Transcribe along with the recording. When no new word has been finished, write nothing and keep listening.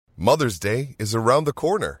Mother's Day is around the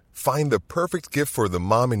corner. Find the perfect gift for the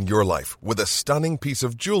mom in your life with a stunning piece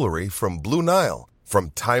of jewelry from Blue Nile.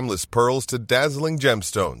 From timeless pearls to dazzling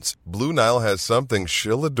gemstones, Blue Nile has something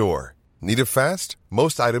she'll adore. Need it fast?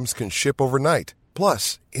 Most items can ship overnight.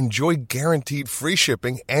 Plus, enjoy guaranteed free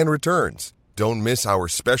shipping and returns. Don't miss our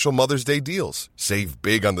special Mother's Day deals. Save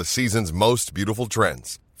big on the season's most beautiful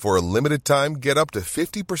trends. For a limited time, get up to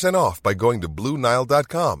 50% off by going to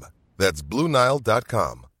BlueNile.com. That's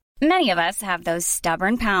BlueNile.com. Many of us have those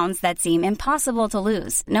stubborn pounds that seem impossible to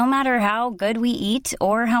lose, no matter how good we eat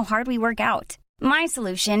or how hard we work out. My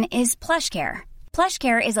solution is PlushCare.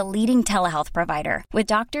 PlushCare is a leading telehealth provider with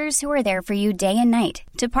doctors who are there for you day and night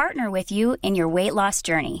to partner with you in your weight loss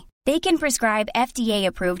journey. They can prescribe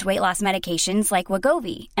FDA-approved weight loss medications like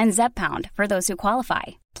Wegovy and Zepbound for those who qualify.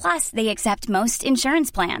 Plus, they accept most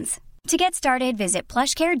insurance plans. To get started, visit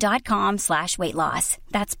plushcare.com/weightloss.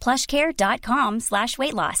 That's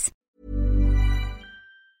plushcare.com/weightloss.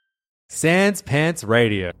 Sans Pants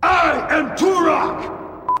Radio. I am Turok!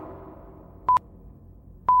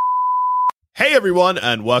 Hey everyone,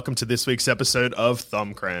 and welcome to this week's episode of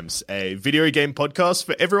Thumb Cramps, a video game podcast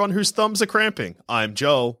for everyone whose thumbs are cramping. I'm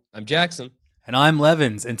Joel. I'm Jackson. And I'm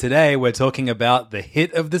Levins, and today we're talking about the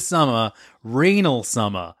hit of the summer, Renal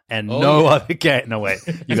Summer, and other game. No, wait,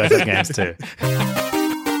 you guys have games too.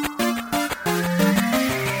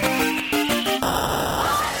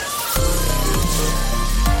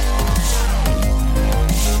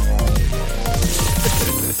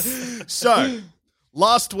 So,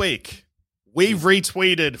 last week, we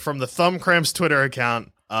retweeted from the Thumb Cramps Twitter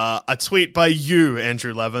account a tweet by you,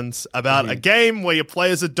 Andrew Levins, about a game where you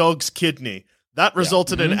play as a dog's kidney. That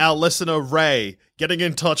resulted in our listener, Ray, getting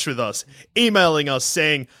in touch with us, emailing us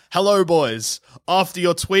saying, "Hello, boys. After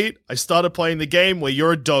your tweet, I started playing the game where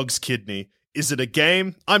you're a dog's kidney. Is it a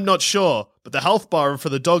game? I'm not sure, but the health bar for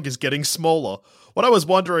the dog is getting smaller. What I was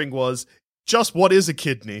wondering was, just what is a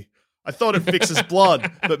kidney? I thought it fixes blood,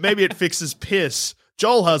 but maybe it fixes piss.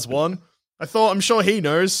 Joel has one. I'm sure he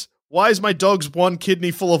knows. Why is my dog's one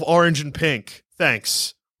kidney full of orange and pink?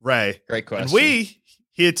 Thanks, Ray." Great question. And we,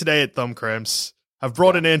 here today at Thumb Cramps, have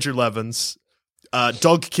brought in Andrew Levins,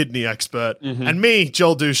 dog kidney expert, and me,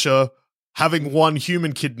 Joel Dusha, having one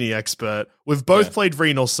human kidney expert. We've both played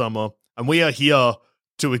Renal Summer, and we are here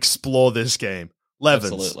to explore this game.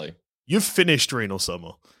 Levins, Absolutely. You've finished Renal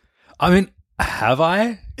Summer. I mean, have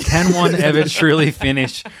I? Can one ever truly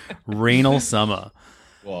finish Renal Summer?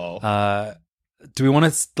 Whoa. Do we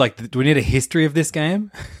want to do we need a history of this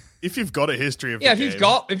game? If you've got a history of the if game. you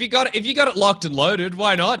got it locked and loaded,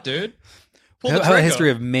 why not, dude? Pull the How about trigger. a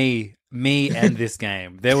history of me and this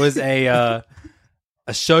game? There was a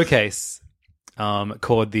showcase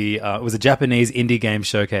called it was a Japanese indie game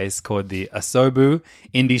showcase called the Asobu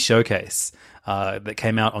Indie Showcase that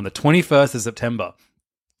came out on the 21st of September.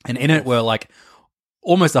 And in it were like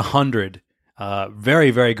almost 100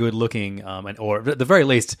 very, very good looking or at the very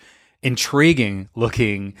least intriguing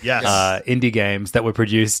looking indie games that were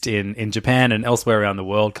produced in Japan and elsewhere around the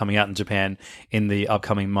world, coming out in Japan in the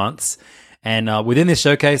upcoming months. And within this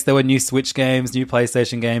showcase, there were new Switch games, new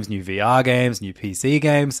PlayStation games, new VR games, new PC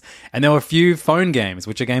games, and there were a few phone games,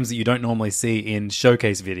 which are games that you don't normally see in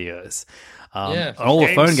showcase videos. And all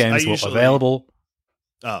the phone games were available.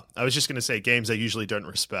 Oh, I was just going to say games I usually don't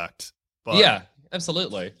respect. But Yeah,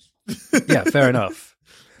 absolutely. Yeah, fair enough.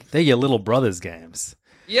 They're your little brother's games.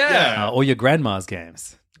 Yeah. Or your grandma's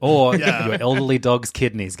games. Or your elderly dog's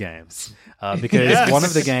kidneys games. Because one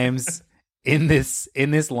of the games in this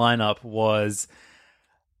lineup was...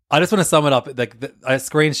 I just want to sum it up. I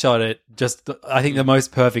screenshot it. I think the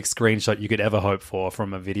most perfect screenshot you could ever hope for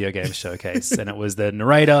from a video game showcase, and it was the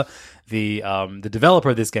narrator, the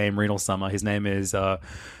developer of this game, Renal Summer. His name is Toko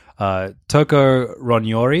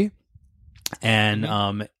Ronyori,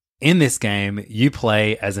 and in this game you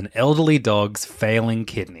play as an elderly dog's failing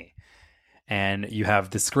kidney, and you have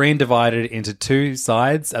the screen divided into two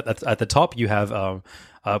sides. At the top, you have a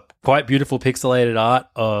quite beautiful pixelated art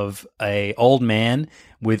of a old man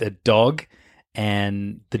with a dog,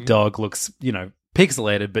 and the dog looks,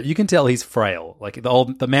 pixelated, but you can tell he's frail. Like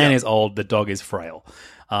the man is old, the dog is frail.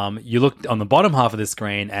 You look on the bottom half of the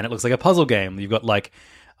screen, and it looks like a puzzle game. You've got what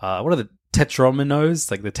are the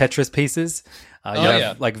tetrominos, like the Tetris pieces? You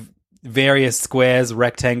have like various squares,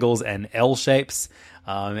 rectangles, and L shapes.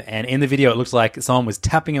 And in the video, it looks like someone was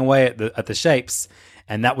tapping away at the shapes,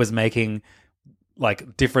 and that was making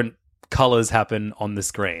like different colors happen on the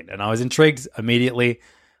screen. And I was intrigued immediately.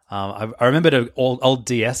 I remembered an old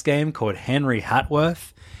DS game called Henry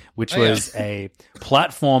Hatworth, which was a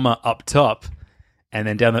platformer up top, and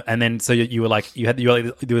then so you were like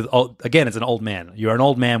again, it's an old man. You're an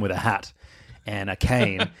old man with a hat and a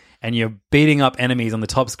cane, and you're beating up enemies on the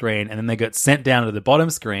top screen, and then they get sent down to the bottom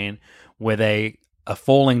screen where they are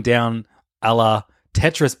falling down a la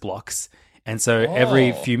Tetris blocks. And so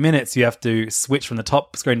every few minutes you have to switch from the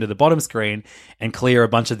top screen to the bottom screen and clear a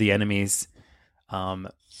bunch of the enemies.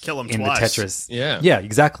 Kill them in twice. the Tetris. Yeah,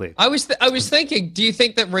 exactly. I was thinking, do you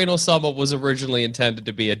think that Renal Summer was originally intended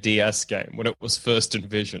to be a DS game when it was first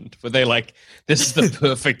envisioned? Were they like, this is the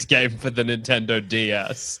perfect game for the Nintendo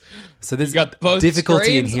DS? So there's got both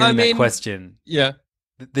difficulty in screens? hearing I mean, that question. Yeah.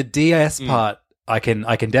 The DS part, I can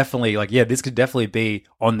definitely this could definitely be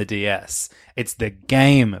on the DS. It's the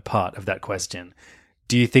game part of that question.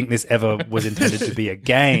 Do you think this ever was intended to be a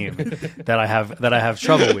game that I have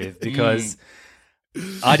trouble with? Because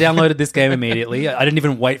I downloaded this game immediately. I didn't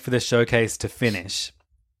even wait for the showcase to finish.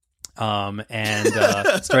 And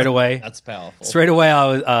straight away, That's powerful. Straight away, I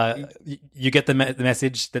was. You get the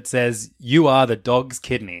message that says you are the dog's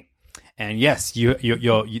kidney, and yes, you're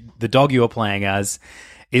the dog you are playing as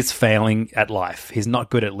is failing at life. He's not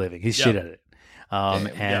good at living. He's shit at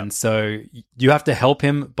it. So you have to help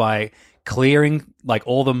him by clearing like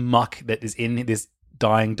all the muck that is in this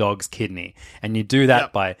dying dog's kidney, and you do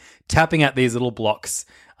that by tapping at these little blocks.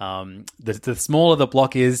 The smaller the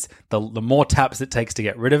block is, the more taps it takes to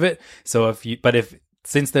get rid of it. So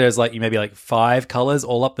since there's like maybe like 5 colors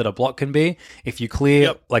all up that a block can be, if you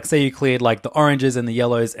clear like say you cleared like the oranges and the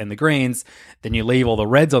yellows and the greens, then you leave all the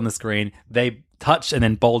reds on the screen. They touch and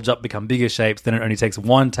then bulge up, become bigger shapes. Then it only takes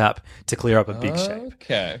 1 tap to clear up a big shape.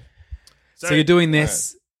 Okay. So you're doing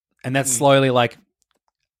this, and that's slowly like.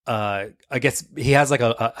 I guess he has like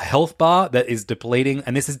a health bar that is depleting,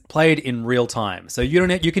 and this is played in real time. So you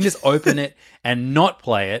can just open it and not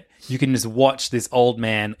play it. You can just watch this old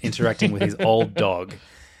man interacting with his old dog.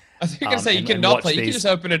 I think you're going to say you cannot play. You can just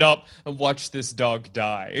open it up and watch this dog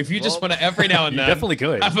die. If you just want to every now and then definitely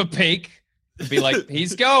could have a peek and be like,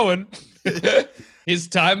 he's going. His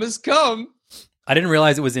time has come. I didn't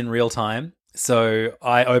realize it was in real time. So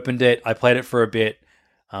I opened it. I played it for a bit.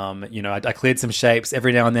 I cleared some shapes.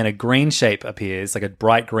 Every now and then a green shape appears, like a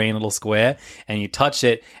bright green little square, and you touch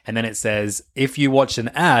it, and then it says, if you watch an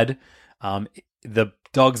ad, the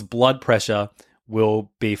dog's blood pressure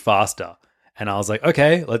will be faster. And I was like,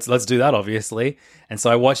 okay, let's do that, obviously. And so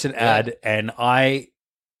I watched an ad, and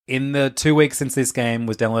in the 2 weeks since this game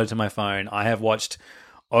was downloaded to my phone, I have watched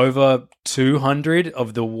over 200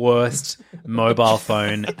 of the worst mobile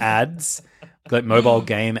phone ads. Like mobile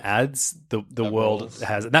game ads, the world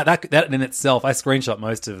has that in itself. I screenshot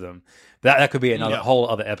most of them. That could be another whole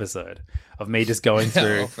other episode of me just going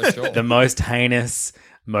through the most heinous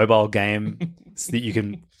mobile game that you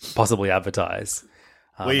can possibly advertise.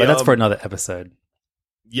 But that's for another episode.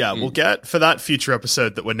 Yeah, we'll get for that future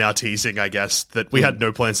episode that we're now teasing, I guess, that we had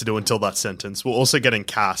no plans to do until that sentence. We're also getting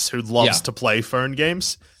Cass, who loves to play phone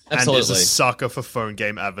games. Absolutely. And is a sucker for phone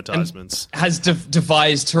game advertisements. And has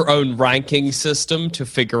devised her own ranking system to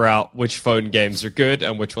figure out which phone games are good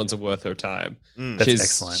and which ones are worth her time. That's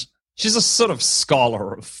excellent. She's a sort of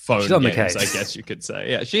scholar of phone on games, the case. I guess you could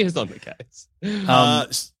say. Yeah, she is on the case.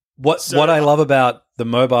 What I love about the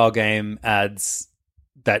mobile game ads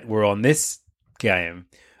that were on this game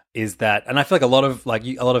is that, and I feel like a lot of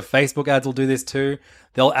Facebook ads will do this too.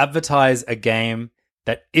 They'll advertise a game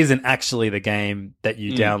that isn't actually the game that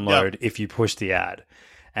you download if you push the ad.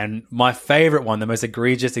 And my favorite one, the most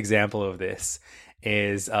egregious example of this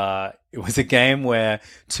is it was a game where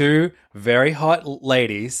 2 very hot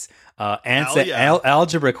ladies answer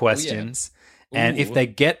algebra questions. And if they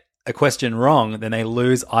get a question wrong, then they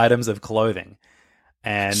lose items of clothing.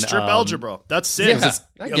 And strip algebra. That's Sims.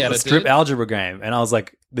 Yeah, I get it, strip dude. algebra game. And I was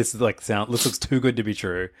like, this looks too good to be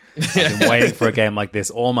true. I've been waiting for a game like this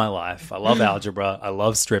all my life. I love algebra. I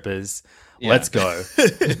love strippers. Let's go.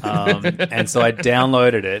 And so I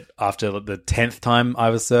downloaded it after the 10th time I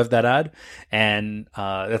was served that ad. And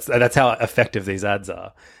that's how effective these ads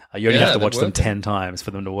are. You only have to watch them 10 times for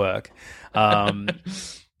them to work. I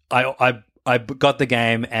got the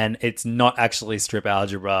game, and it's not actually strip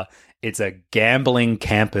algebra. It's a gambling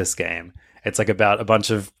campus game. It's like about a bunch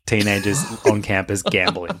of teenagers on campus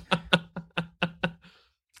gambling.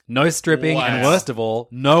 No stripping, and worst of all,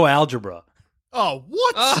 no algebra. Oh,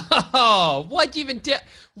 what? Oh, what even?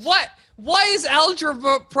 What? Why is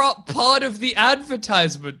algebra part of the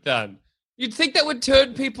advertisement then? You'd think that would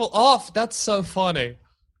turn people off. That's so funny.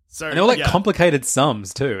 So And they were like complicated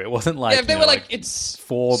sums too. It wasn't like they were like it's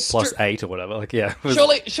 4 plus 8 or whatever. Like it was...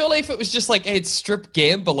 surely if it was just like it's strip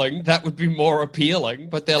gambling, that would be more appealing.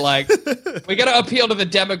 But they're like, we're gonna appeal to the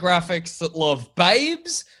demographics that love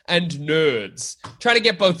babes and nerds. Trying to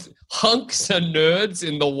get both hunks and nerds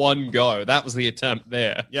in the one go. That was the attempt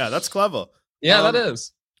there. Yeah, that's clever. Yeah, that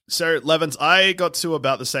is. So Levins, I got to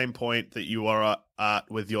about the same point that you are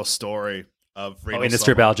at with your story of Renal in the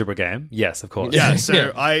strip algebra game. Yes, of course. Yeah,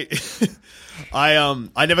 so I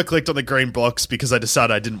never clicked on the green box because I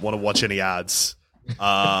decided I didn't want to watch any ads.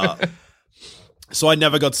 So I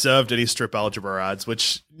never got served any strip algebra ads,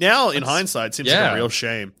 which now in hindsight seems like a real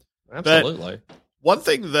shame. Absolutely. But one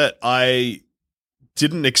thing that I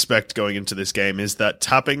didn't expect going into this game is that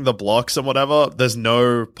tapping the blocks and whatever, there's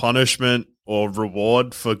no punishment or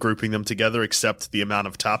reward for grouping them together except the amount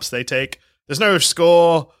of taps they take. There's no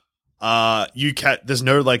score. There's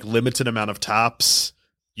no like limited amount of taps.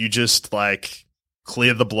 You just like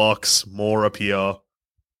clear the blocks, more appear. You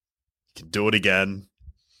can do it again.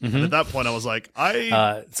 Mm-hmm. And at that point, I was like,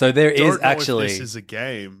 so there don't is know actually if this is a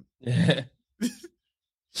game.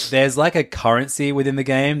 There's like a currency within the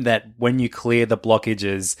game that when you clear the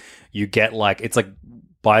blockages, you get like it's like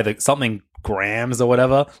by the something grams or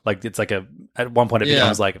whatever. Like it's like at one point it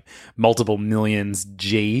becomes like multiple millions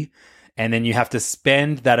G. And then you have to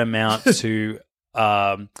spend that amount to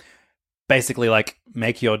basically like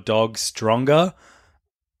make your dog stronger.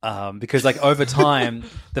 Because like over time,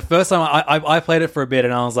 the first time I played it for a bit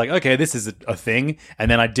and I was like, okay, this is a thing.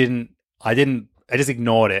 And then I just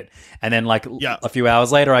ignored it. And then like a few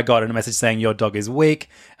hours later, I got a message saying your dog is weak.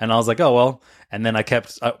 And I was like, oh, well. And then I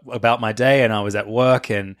kept about my day and I was at work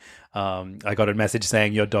and I got a message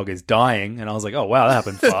saying your dog is dying. And I was like, oh, wow, that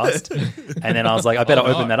happened fast. And then I was like, I better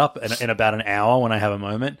open that up in about an hour when I have a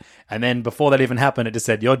moment. And then before that even happened, it just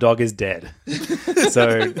said, your dog is dead.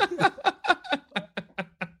 So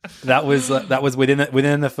that was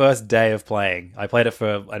within the first day of playing. I played it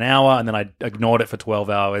for an hour and then I ignored it for 12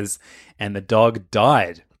 hours and the dog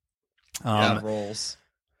died. Rolls.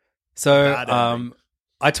 So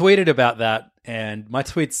I tweeted about that and my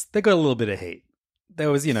tweets, they got a little bit of heat.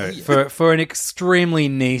 There was, for an extremely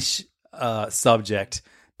niche subject,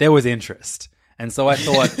 there was interest. And so I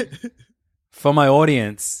thought, for my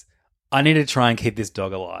audience, I need to try and keep this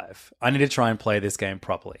dog alive. I need to try and play this game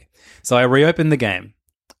properly. So I reopened the game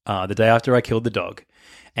the day after I killed the dog.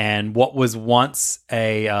 And what was once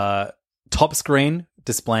a top screen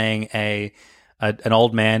displaying an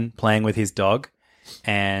old man playing with his dog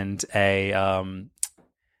and a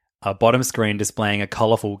bottom screen displaying a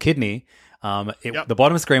colorful kidney. The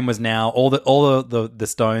bottom screen was now all the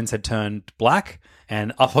stones had turned black,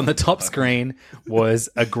 and up on the top screen was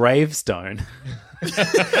a gravestone,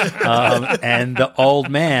 and the old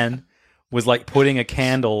man was like lighting a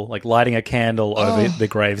candle over the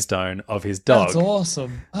gravestone of his dog. That's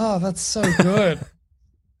awesome. Oh, that's so good.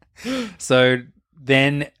 So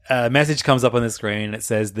then a message comes up on the screen and it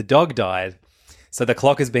says the dog died, so the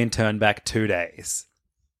clock has been turned back 2 days.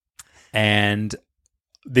 And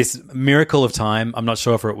this miracle of time, I'm not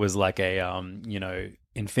sure if it was like a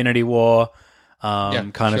Infinity War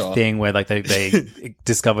kind of thing where like they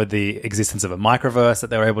discovered the existence of a microverse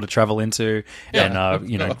that they were able to travel into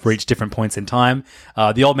and reach different points in time.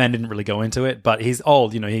 The old man didn't really go into it, but he's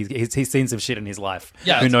old. He's seen some shit in his life.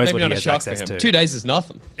 Yeah, who knows what he has access to? 2 days is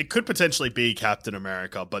nothing. It could potentially be Captain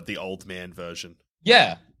America, but the old man version.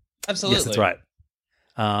 Yeah, absolutely. Yes, that's right.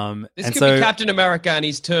 This could be Captain America, and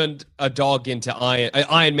he's turned a dog into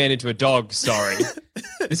Iron Man into a dog. Sorry,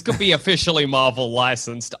 this could be officially Marvel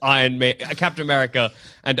licensed Iron Man, Captain America,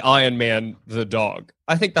 and Iron Man the dog.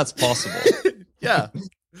 I think that's possible. Yeah.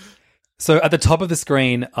 So at the top of the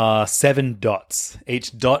screen are 7 dots.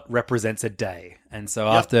 Each dot represents a day. And so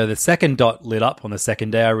after the second dot lit up on the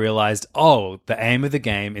second day, I realized, the aim of the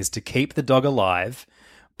game is to keep the dog alive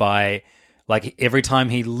by, like, every time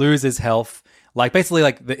he loses health, like basically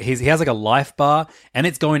like he has like a life bar and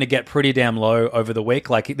it's going to get pretty damn low over the week.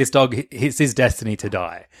 Like this dog, it's his destiny to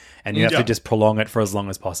die and you have to just prolong it for as long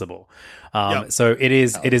as possible. So it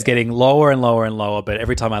is getting lower and lower and lower. But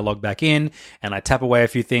every time I log back in and I tap away a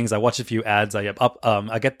few things, I watch a few ads, I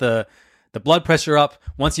get the blood pressure up.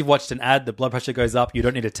 Once you've watched an ad, the blood pressure goes up. You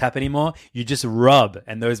don't need to tap anymore. You just rub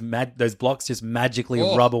and those blocks just magically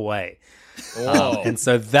rub away. And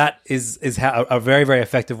so that is how a very, very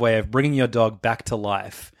effective way of bringing your dog back to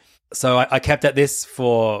life. So I kept at this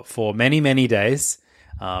for many, many days,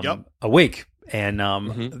 a week. And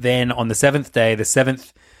then on the 7th day, the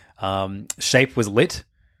 7th shape was lit.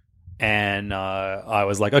 And I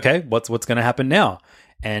was like, okay, what's going to happen now?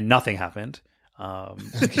 And nothing happened.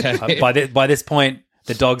 By this point,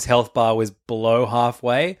 the dog's health bar was below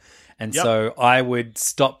halfway. And so I would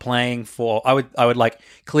stop playing I would like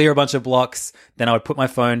clear a bunch of blocks, then I would put my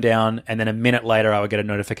phone down, and then a minute later I would get a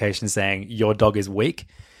notification saying your dog is weak.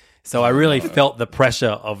 So I really felt the pressure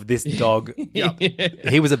of this dog.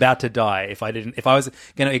 He was about to die if I was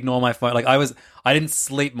going to ignore my phone. Like I didn't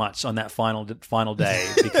sleep much on that final day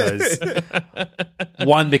because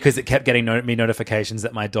because it kept getting me notifications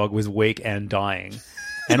that my dog was weak and dying.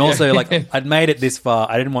 And also like I'd made it this far.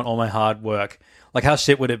 I didn't want all my hard work. Like, how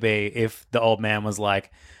shit would it be if the old man was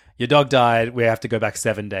like, your dog died, we have to go back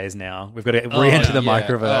 7 days now. We've got to re-enter the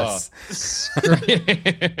microverse.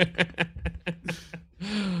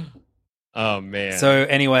 Oh, man. So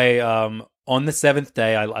anyway, on the 7th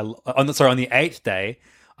day, on the 8th day,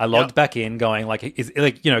 I logged back in going like,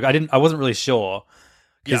 I wasn't really sure.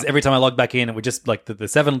 Because every time I logged back in, it would just like the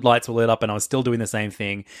 7 lights were lit up, and I was still doing the same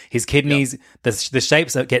thing. His kidneys, the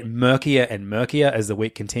shapes get murkier and murkier as the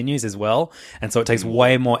week continues as well, and so it takes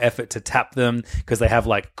way more effort to tap them because they have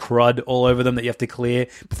like crud all over them that you have to clear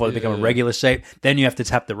before they become a regular shape. Then you have to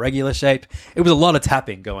tap the regular shape. It was a lot of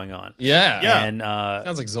tapping going on. And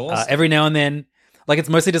sounds exhausting. Every now and then. Like, it's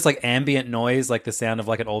mostly just, like, ambient noise, like the sound of,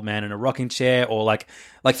 like, an old man in a rocking chair, or, like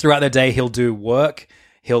throughout the day, he'll do work.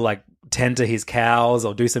 He'll, like, tend to his cows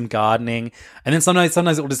or do some gardening. And then sometimes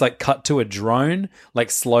it will just, like, cut to a drone,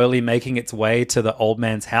 like, slowly making its way to the old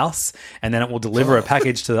man's house. And then it will deliver a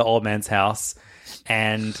package to the old man's house.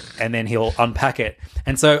 And then he'll unpack it.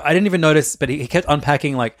 And so I didn't even notice, but he kept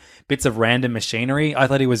unpacking, like, bits of random machinery. I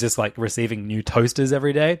thought he was just, like, receiving new toasters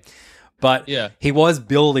every day. But he was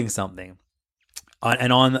building something.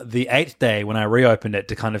 And on the 8th day, when I reopened it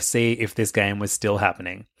to kind of see if this game was still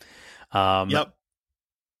happening, the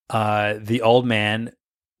old man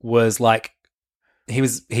was like, he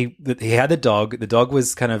had the dog. The dog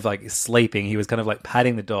was kind of like sleeping. He was kind of like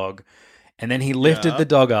patting the dog, and then he lifted the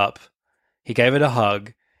dog up. He gave it a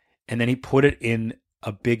hug, and then he put it in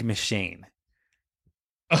a big machine.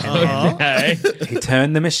 And he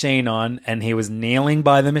turned the machine on, and he was kneeling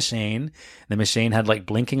by the machine. The machine had like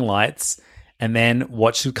blinking lights. And then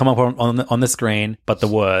what should come up on the screen but the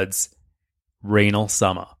words, renal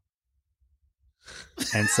summer.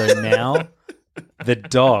 And so now the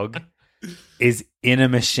dog is in a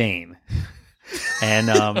machine. And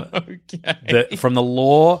from the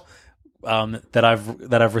lore that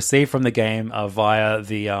I've received from the game via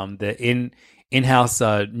the in-house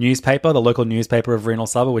newspaper, the local newspaper of Renal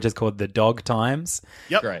Summer, which is called the Dog Times.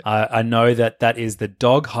 Yep. Great. I know that is the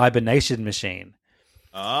dog hibernation machine.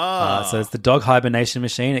 So it's the dog hibernation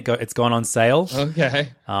machine. It's gone on sale. Okay.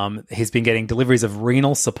 He's been getting deliveries of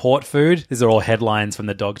renal support food. These are all headlines from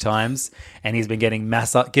the Dog Times, and he's been getting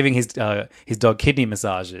giving his dog kidney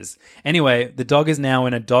massages. Anyway, the dog is now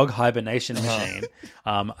in a dog hibernation machine.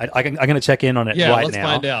 I'm going to check in on it right now. Let's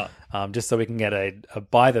find out. Just so we can get a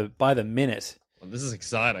by the minute. Well, this is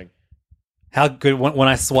exciting. How good when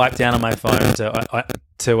I swipe down on my phone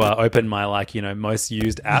to open my most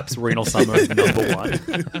used apps, Renal Summer is number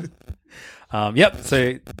 1. Yep.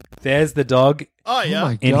 So there's the dog. Oh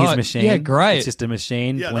yeah, in his machine. Yeah, great. It's just a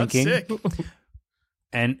machine blinking. That's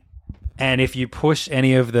sick. And if you push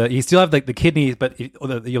any of you still have like the kidneys, but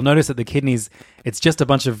you'll notice that the kidneys, it's just a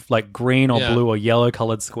bunch of like green or blue or yellow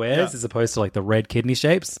colored squares as opposed to like the red kidney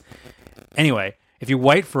shapes. Anyway, if you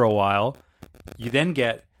wait for a while, you then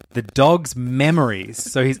get the dog's memories.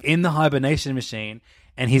 So he's in the hibernation machine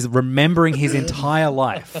and he's remembering his entire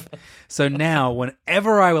life. So now,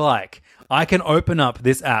 whenever I like, I can open up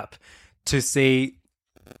this app to see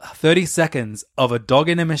 30 seconds of a dog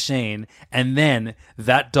in a machine, and then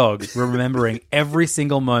that dog remembering every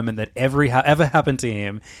single moment that ever happened to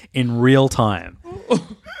him in real time.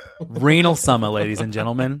 Renal Summer, ladies and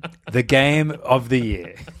gentlemen, the game of the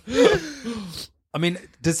year. I mean,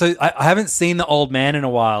 I haven't seen the old man in a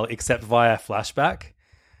while except via flashback.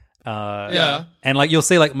 And like you'll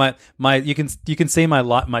see, like you can see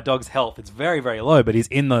my dog's health. It's very, very low, but he's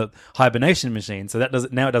in the hibernation machine, so it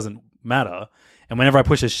doesn't matter. And whenever I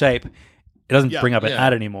push a shape, it doesn't bring up an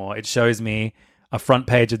ad anymore. It shows me a front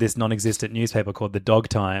page of this non-existent newspaper called the Dog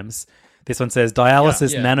Times. This one says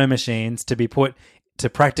dialysis nanomachines to be put to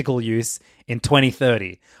practical use in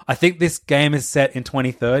 2030. I think this game is set in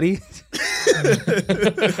 2030.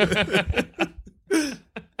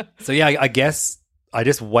 So yeah, I guess I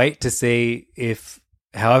just wait to see if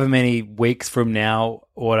however many weeks from now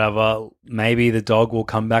or whatever, maybe the dog will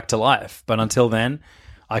come back to life. But until then,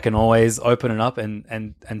 I can always open it up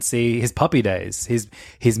and see his puppy days,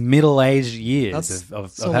 his middle-aged years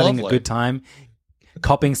of having a good time,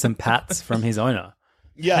 copping some pats from his owner.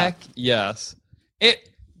 Yeah. Heck yes.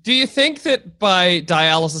 Do you think that by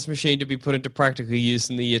dialysis machine to be put into practical use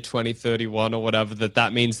in the year 2031 or whatever,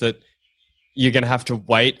 that means that you're going to have to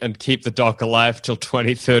wait and keep the dog alive till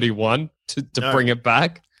 2031 to bring it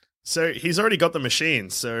back? So he's already got the machine,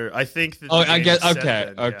 so I think that... I guess,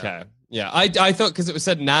 okay. Yeah, I thought because it was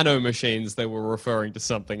said nano machines, they were referring to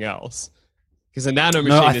something else. Because a nano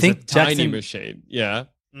machine is a tiny machine. Yeah.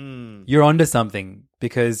 You're onto something,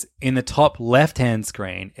 because in the top left-hand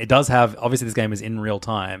screen, it does have, obviously this game is in real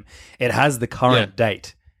time, it has the current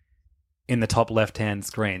date in the top left-hand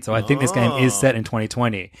screen. So I think this game is set in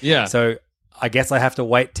 2020. Yeah. So I guess I have to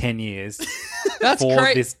wait 10 years That's for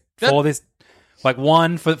great. this, like,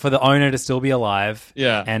 one, for the owner to still be alive,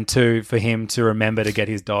 Yeah. and two, for him to remember to get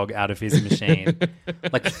his dog out of his machine.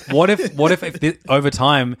 Like, what if over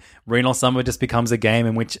time, Renal Summer just becomes a game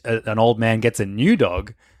in which an old man gets a new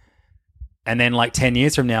dog, and then, like, 10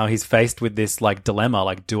 years from now, he's faced with this, like, dilemma,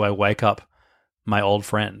 like, do I wake up my old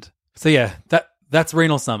friend? So yeah, that's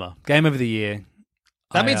Renal Summer, game of the year.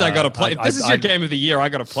 That means I got to play. If this is your game of the year, I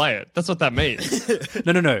got to play it. That's what that means.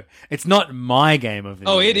 No. It's not my game of the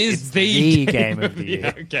year. Oh, it is it's the game of the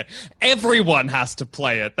year. Okay. Everyone has to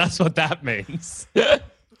play it. That's what that means.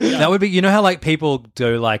 That would be, you know how, like, people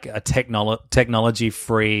do, like, a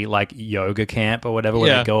technology-free, like, yoga camp or whatever,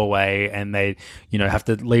 where they go away and they, you know, have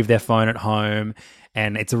to leave their phone at home,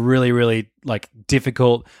 and it's a really, really, like,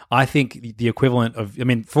 difficult. I think the equivalent of, I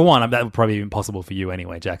mean, for one, that would probably be impossible for you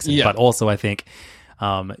anyway, Jackson. Yeah. But also, I think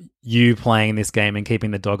you playing this game and keeping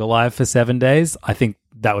the dog alive for 7 days, I think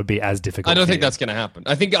that would be as difficult. I don't for think you. that's going to happen.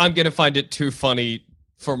 I think I'm going to find it too funny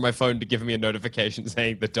for my phone to give me a notification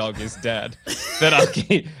saying the dog is dead, that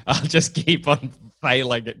I'll just keep on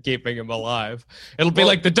failing at keeping him alive. It'll be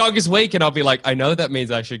like the dog is weak, and I'll be like, I know that means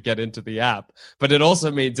I should get into the app, but it also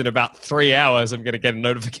means in about 3 hours I'm going to get a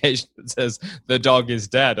notification that says the dog is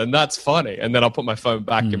dead, and that's funny. And then I'll put my phone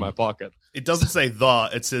back in my pocket. It doesn't say the,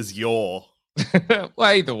 it says your.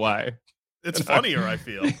 Well, either way. It's funnier, I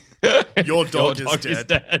feel. Your dog is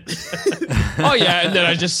dead. Oh yeah, and then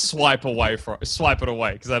I just swipe it away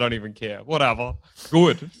because I don't even care. Whatever.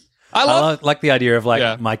 Good. I like the idea of,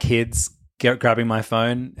 like, my kids grabbing my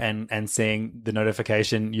phone and seeing the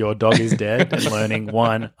notification, your dog is dead, and learning,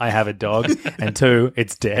 one, I have a dog, and two,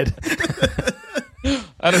 it's dead.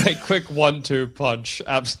 I don't know, quick 1-2 punch.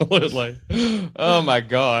 Absolutely. Oh my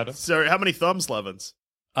God. So how many thumbs, Levins?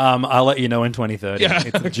 I'll let you know in 2030. Yeah.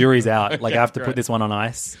 The jury's out. Okay, like, I have to great. put this one on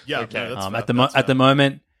ice. Yeah, Okay. no, that's fair. At the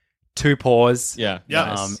moment, 2 paws. Yeah.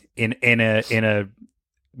 Nice. In a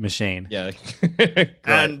machine. Yeah.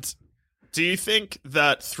 And do you think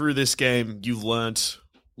that through this game you learnt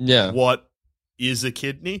Yeah. what is a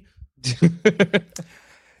kidney?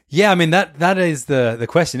 Yeah, I mean that is the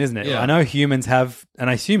question, isn't it? Yeah. I know humans have, and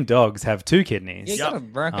I assume dogs have 2 kidneys. You gotta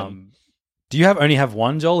reckon. Do you only have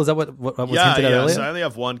one, Joel? Is that what was hinted at earlier? So I only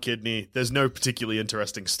have one kidney. There's no particularly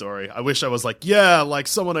interesting story. I wish I was like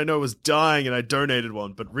someone I know was dying and I donated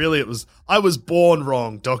one, but really I was born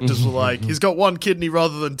wrong. Doctors were like, he's got 1 kidney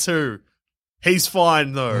rather than 2. He's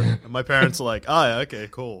fine though. And my parents are like, oh, yeah, okay,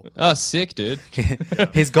 cool. Oh, sick, dude.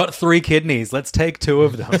 He's got 3 kidneys. Let's take 2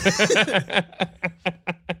 of them.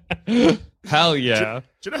 Hell yeah.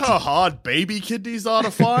 Do you know how hard baby kidneys are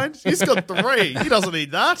to find? He's got 3. He doesn't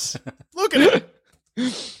need that. Look at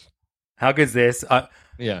him. How good's this?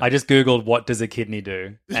 Yeah. I just Googled what does a kidney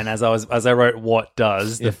do, and as I wrote what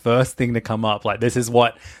does, the first thing to come up, like, this is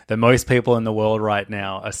what the most people in the world right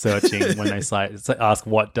now are searching when they ask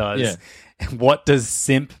what does. Yeah. What does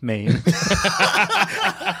simp mean?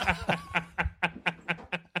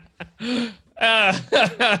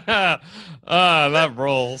 That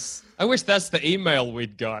rolls. I wish that's the email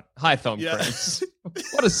we'd got. Hi, Thumbprints.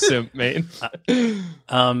 What does simp mean?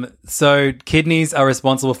 So kidneys are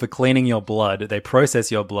responsible for cleaning your blood. They process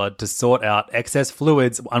your blood to sort out excess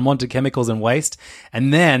fluids, unwanted chemicals, and waste,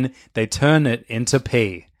 and then they turn it into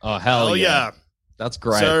pee. Oh, hell yeah. That's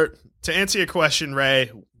great. So to answer your question, Ray,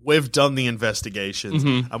 we've done the investigations,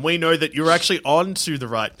 and we know that you're actually on to the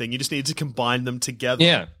right thing. You just need to combine them together.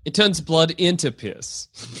 Yeah. It turns blood into piss.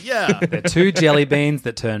 Yeah. They're 2 jelly beans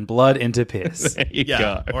that turn blood into piss. There you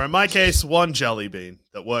Yeah. go. Or in my case, 1 jelly bean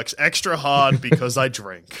that works extra hard because I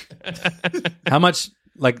drink. How much,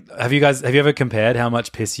 like, have you ever compared how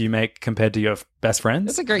much piss you make compared to your best friends?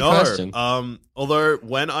 That's a great No. question. Although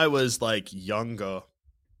when I was like younger,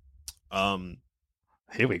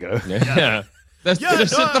 Here we go. Yeah. There's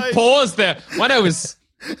the I- pause there. When I was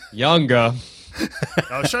younger.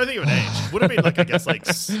 I was trying to think of an age. Would have been like, I guess, like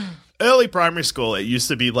early primary school. It used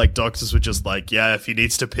to be like doctors were just like, yeah, if he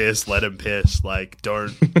needs to piss, let him piss. Like,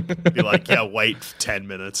 don't be like, yeah, wait 10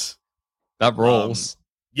 minutes. That rolls.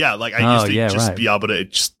 Yeah, like I used to just right. be able to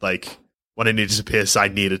just like when I needed to piss, I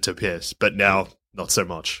needed to piss, but now not so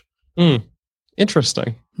much.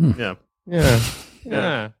 Interesting. Yeah.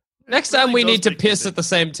 Yeah. Next time we need to piss at the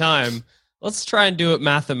same time, let's try and do it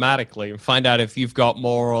mathematically and find out if you've got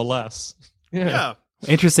more or less. Yeah.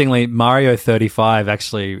 Interestingly, Mario 35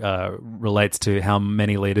 actually relates to how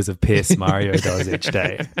many liters of piss Mario does each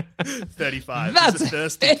day. 35. That's He's a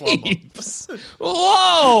thirsty plumber. heaps.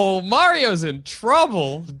 Whoa, Mario's in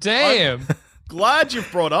trouble. Damn. Glad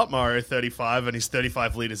you've brought up Mario 35 and his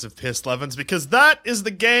 35 liters of piss, Levins, because that is the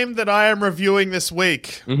game that I am reviewing this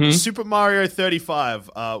week. Super Mario 35,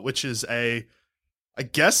 which is I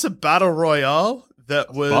guess a battle royale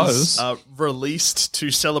that was released to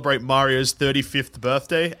celebrate Mario's 35th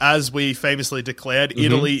birthday. As we famously declared,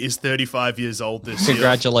 Italy is 35 years old this year.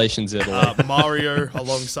 Congratulations, Italy. Mario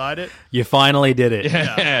alongside it. You finally did it.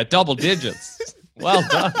 Yeah, double digits. Well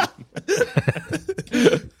done.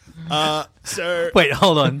 So Wait,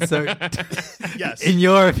 hold on. So, yes, in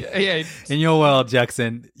your Yeah. world,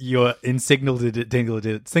 Jackson, you're in single digits,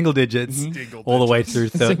 all the way through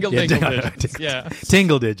Single digits. Yeah.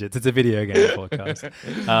 Tingle digits. It's a video game podcast.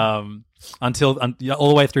 Until all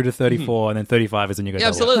the way through to 34, and then 35 is when you go.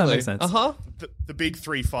 Yeah, double. That absolutely. makes sense. the big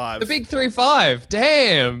 3-5. The big 3-5.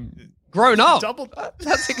 Damn. Grown up. Double.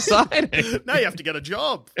 That's exciting. Now you have to get a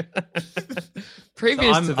job.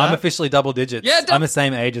 Previous to that. I'm officially double digits. Yeah, I'm the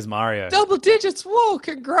same age as Mario. double digits. Whoa,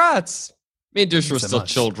 congrats. Me and Dush were So still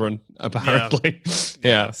much. children, apparently.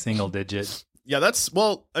 Yeah. Single digit. Yeah,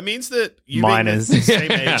 it means that you Minors. being the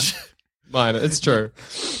same age. Mine, it's true.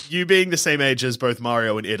 You being the same age as both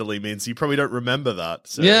Mario and Italy means you probably don't remember that.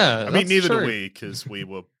 So, Yeah, I mean, that's neither do true. we, because we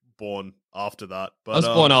were born after that. But, I was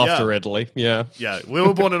born after yeah. Italy. Yeah. Yeah, we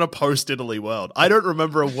were born in a post-Italy world. I don't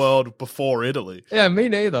remember a world before Italy. Yeah, me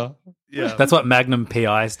neither. Yeah, That's what Magnum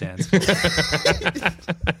PI stands for.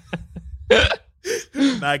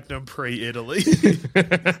 Magnum pre-Italy.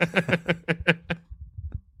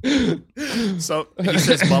 So he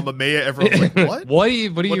says Mamma Mia, everyone's like, what? What are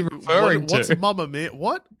you referring What's to? Mamma Mia?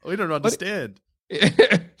 What? We don't understand.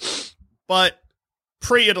 But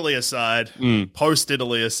pre-Italy aside,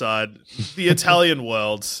 post-Italy aside, the Italian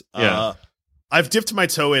world, Yeah. I've dipped my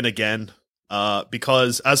toe in again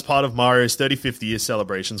because as part of Mario's 35th year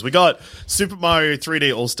celebrations, we got Super Mario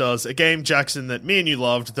 3D All-Stars, a game, Jackson, that me and you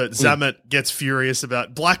loved, that Zamet gets furious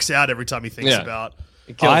about, blacks out every time he thinks Yeah. about.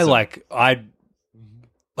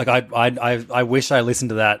 I wish I listened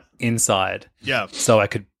to that inside Yeah. so I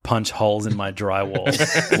could punch holes in my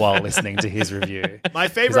drywall while listening to his review. My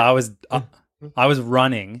Because favorite... I was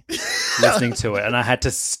running, listening to it, and I had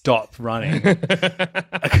to stop running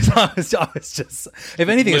because I was just. If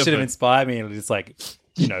anything, it should have inspired me and just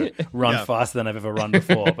run Yeah. faster than I've ever run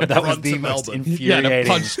before. But that was Run the to most Melbourne. Yeah, to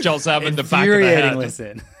infuriating, punch Joel Sam in the back of the head.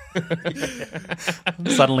 listen.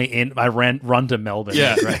 Suddenly, I run to Melbourne.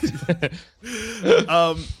 Yeah. Right.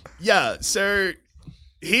 Yeah, so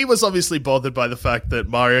he was obviously bothered by the fact that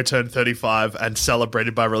Mario turned 35 and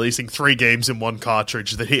celebrated by releasing 3 games in one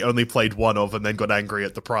cartridge that he only played one of and then got angry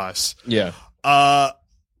at the price. Yeah. But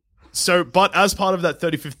as part of that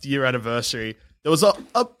 35th year anniversary, there was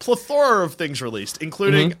a plethora of things released,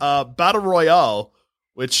 including Battle Royale,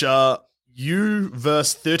 which you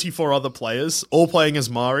versus 34 other players, all playing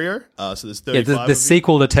as Mario. So there's 35 the of you.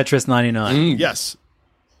 sequel to Tetris 99. Yes.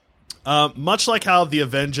 Much like how the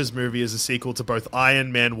Avengers movie is a sequel to both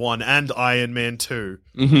Iron Man 1 and Iron Man 2,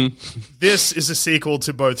 this is a sequel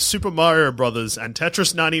to both Super Mario Brothers and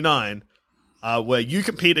Tetris 99, where you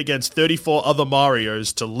compete against 34 other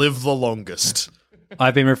Marios to live the longest.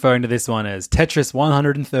 I've been referring to this one as Tetris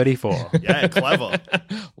 134. Yeah, clever.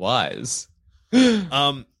 Wise.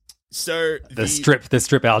 So The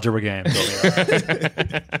strip algebra game.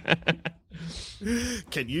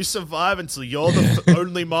 Can you survive until you're the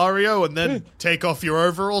only Mario and then take off your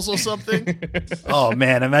overalls or something? Oh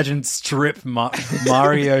man, imagine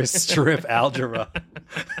Mario strip algebra.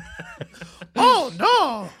 Oh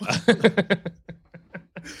no!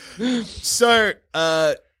 So,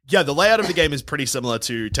 the layout of the game is pretty similar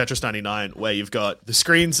to Tetris 99, where you've got the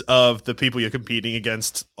screens of the people you're competing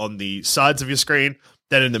against on the sides of your screen.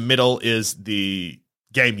 Then in the middle is the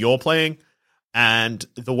game you're playing. And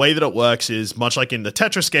the way that it works is much like in the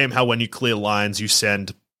Tetris game, how when you clear lines, you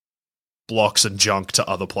send blocks and junk to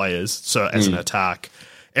other players. So as an attack,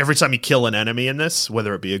 every time you kill an enemy in this,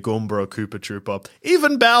 whether it be a Goomba or a Koopa Troopa,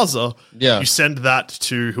 even Bowser, you send that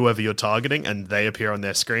to whoever you're targeting and they appear on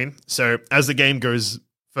their screen. So as the game goes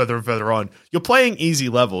further and further on, you're playing easy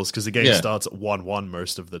levels because the game starts at 1-1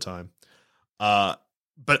 most of the time.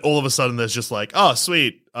 But all of a sudden there's just like, oh,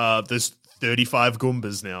 sweet, there's 35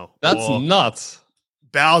 Goombas now. That's nuts.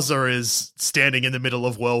 Bowser is standing in the middle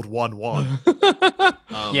of World 1-1.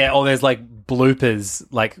 Yeah, or there's like bloopers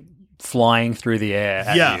like flying through the air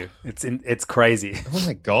at you. It's crazy. Oh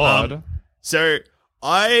my god. So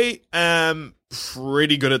I am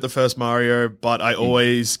pretty good at the first Mario, but I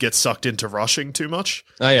always get sucked into rushing too much.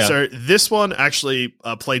 Oh, yeah. So this one actually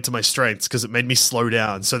played to my strengths because it made me slow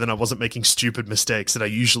down, so then I wasn't making stupid mistakes that I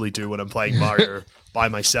usually do when I'm playing Mario by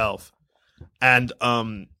myself. And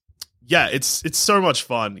yeah, it's so much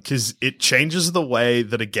fun because it changes the way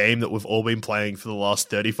that a game that we've all been playing for the last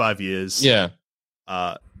 35 years. Yeah.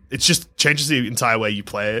 It just changes the entire way you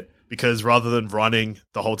play it, because rather than running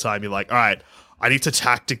the whole time, you're like, all right, I need to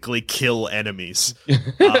tactically kill enemies.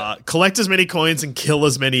 Collect as many coins and kill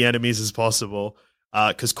as many enemies as possible,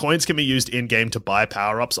 because coins can be used in-game to buy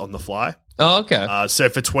power-ups on the fly. Oh, okay. So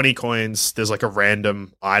for 20 coins, there's like a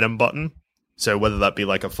random item button. So whether that be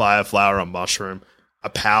like a fire flower, a mushroom, a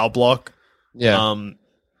power block. Yeah.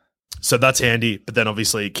 So that's handy, but then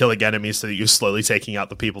obviously killing enemies so that you're slowly taking out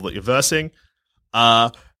the people that you're versing.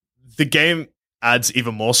 The game adds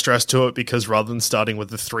even more stress to it because rather than starting with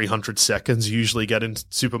the 300 seconds you usually get in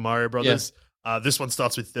Super Mario Brothers, this one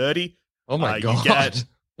starts with 30. Oh my god.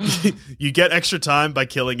 You get extra time by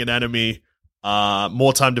killing an enemy,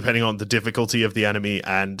 more time depending on the difficulty of the enemy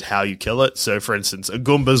and how you kill it. So for instance, a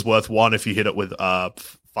Goomba's worth 1 if you hit it with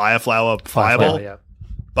fire flower, fireball,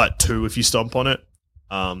 but 2 if you stomp on it.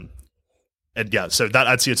 And yeah, so that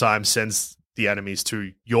adds to your time, sends the enemies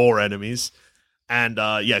to your enemies. And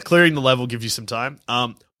clearing the level gives you some time.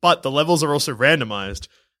 But the levels are also randomized.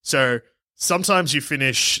 So sometimes you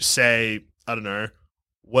finish, say, I don't know,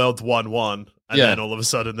 World 1-1, and then all of a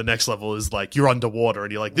sudden the next level is like you're underwater,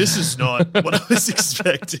 and you're like, this is not what I was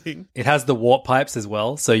expecting. It has the warp pipes as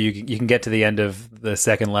well, so you can get to the end of the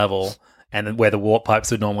second level, and then where the warp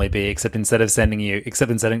pipes would normally be, except instead of sending you like to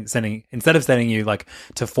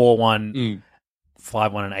 4-1, 5-1, and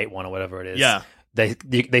 8-1 or whatever it is. Yeah. They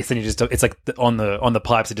send you just it's like on the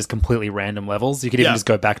pipes are just completely random levels. You could even just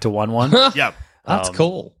go back to 1-1. Yeah, that's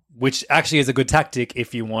cool. Which actually is a good tactic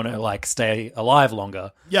if you want to like stay alive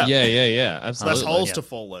longer. Yeah, absolutely. That's holes to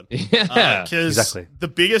fall in. Yeah, because exactly. The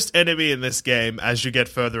biggest enemy in this game, as you get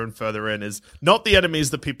further and further in, is not the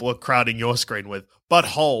enemies that people are crowding your screen with, but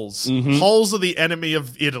holes. Mm-hmm. Holes are the enemy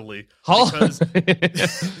of Italy. Holes,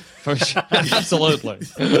 for sure, absolutely.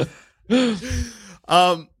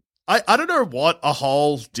 I don't know what a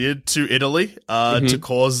hole did to Italy to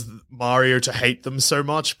cause Mario to hate them so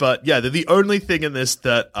much, but yeah, they're the only thing in this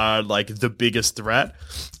that are like the biggest threat.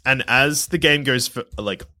 And as the game goes for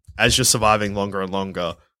as you're surviving longer and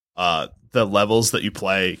longer, the levels that you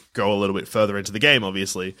play go a little bit further into the game,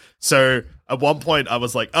 obviously. So at one point I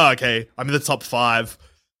was like, oh, okay, I'm in the top 5.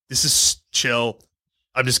 This is chill.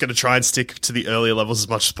 I'm just going to try and stick to the earlier levels as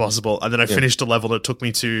much as possible. And then I finished a level that took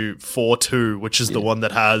me to 4-2, which is the one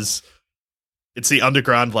that has... It's the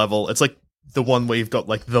underground level. It's like the one where you've got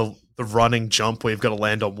like the running jump where you've got to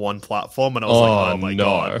land on one platform. And I was like, oh my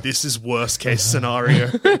God, this is worst case scenario.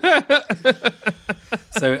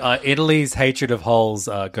 So Italy's hatred of holes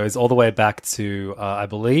goes all the way back to, I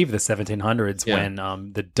believe, the 1700s when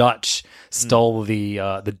the Dutch stole the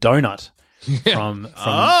donut. From the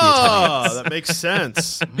Italians. That makes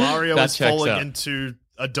sense. Mario was falling into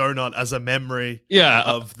a donut as a memory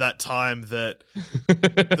of that time that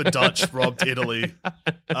the Dutch robbed Italy.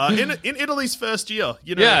 In Italy's first year.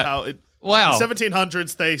 You know how it... Wow. In the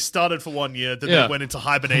 1700s, they started for 1 year, then they went into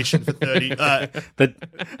hibernation for 30...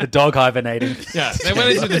 the dog hibernating. Yeah, they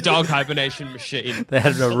went into the dog hibernation machine. They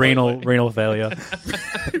had a renal failure.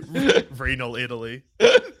 Renal Italy.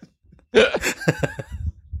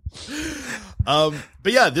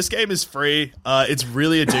 But yeah, this game is free. It's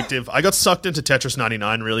really addictive. I got sucked into Tetris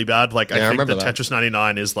 99 really bad. Like, I think that Tetris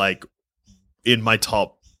 99 is like in my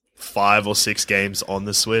top 5 or 6 games on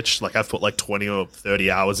the Switch. Like, I've put like 20 or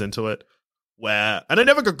 30 hours into it. And I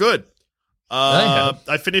never got good.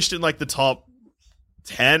 I finished in like the top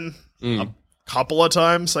 10 a couple of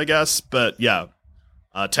times, I guess. But yeah,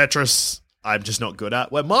 Tetris, I'm just not good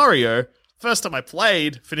at. Where Mario... First time I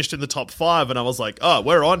played, finished in the top 5, and I was like, oh,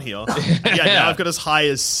 we're on here. Now I've got as high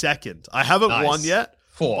as 2nd. I haven't won yet.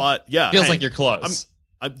 4. But yeah. Feels like you're close.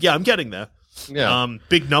 I'm getting there. Yeah.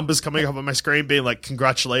 Big numbers coming up on my screen being like,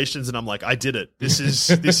 congratulations, and I'm like, I did it. This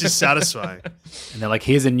is satisfying. And they're like,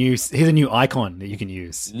 here's a new icon that you can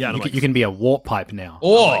use. Yeah, you can be a warp pipe now.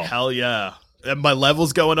 Oh, like, hell yeah. And my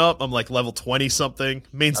level's going up. I'm like level 20 something.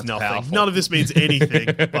 Means That's nothing. Powerful. None of this means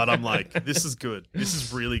anything. But I'm like, this is good. This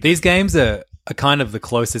is really good. These games are kind of the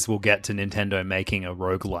closest we'll get to Nintendo making a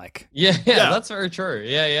roguelike. Yeah, that's very true.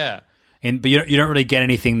 Yeah. But you don't really get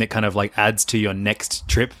anything that kind of like adds to your next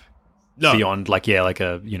trip beyond like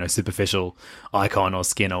a superficial icon or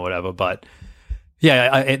skin or whatever. But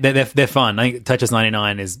yeah, they're fun. I think Tetris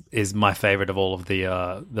 99 is my favorite of all of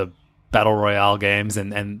the battle royale games,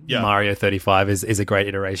 and Mario 35 is a great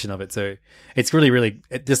iteration of it too. It's really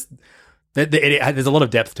there's a lot of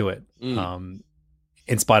depth to it.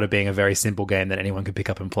 In spite of being a very simple game that anyone can pick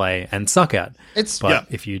up and play and suck at.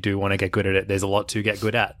 If you do want to get good at it, there's a lot to get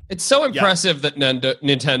good at. It's so impressive that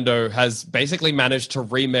Nintendo has basically managed to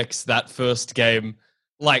remix that first game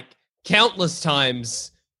like countless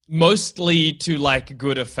times, mostly to like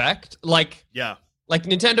good effect. Like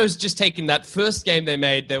Nintendo's just taken that first game they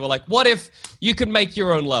made. They were like, what if you could make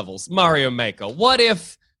your own levels? Mario Maker. What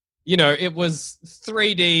if, it was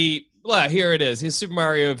 3D... Well, here it is. Here's Super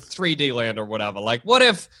Mario 3D Land or whatever. Like, what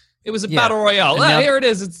if it was a battle royale? Here it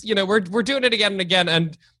is. It's we're doing it again and again,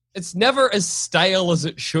 and it's never as stale as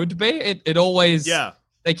it should be. It always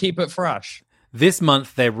they keep it fresh. This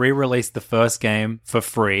month they re-released the first game for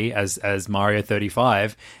free as Mario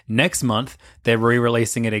 35. Next month they're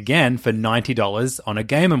re-releasing it again for $90 on a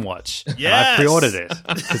Game & Watch. Yes! And I pre-ordered it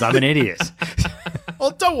because I'm an idiot.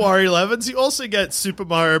 Well, don't worry, Levins. You also get Super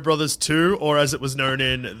Mario Brothers 2, or as it was known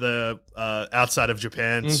in the outside of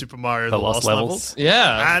Japan, Super Mario The Lost Levels.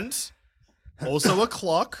 Yeah. And also a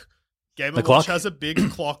clock. Game & Watch has a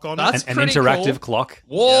big clock on That's it. An interactive clock.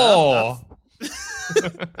 Whoa.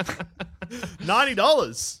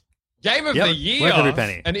 $90. Game of the year. Worth every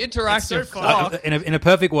penny. An interactive so fun. clock. In a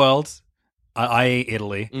perfect world, i.e.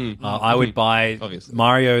 Italy, I would buy Obviously.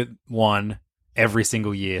 Mario 1 every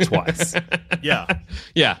single year twice. Yeah.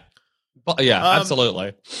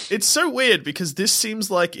 Absolutely. It's so weird because this seems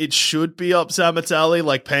like it should be up Zamet's alley,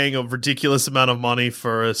 like paying a ridiculous amount of money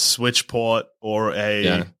for a Switch port or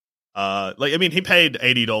a... he paid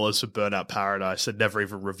 $80 for Burnout Paradise and never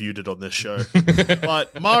even reviewed it on this show.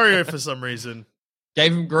 But Mario, for some reason...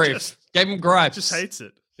 Gave him grief. Gave him gripes. Just hates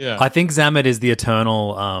it. Yeah. I think Zamet is the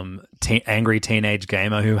eternal angry teenage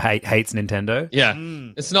gamer who hates Nintendo. Yeah.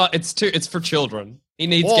 It's not. It's for children. He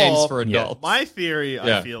needs games for adults. My theory,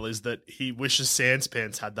 I feel, is that he wishes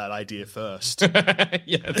Sanspants had that idea first.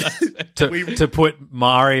 To put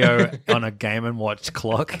Mario on a Game & Watch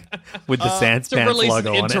clock with the Sanspants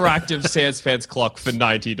logo on it. To release an interactive Sanspants clock for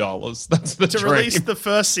 $90. That's the dream. To release the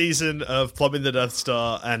first season of Plumbing the Death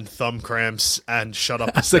Star and Thumb Cramps and Shut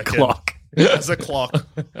Up As a clock. As a clock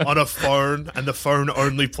on a phone, and the phone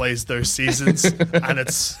only plays those seasons, and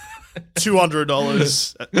it's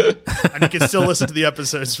 $200, and you can still listen to the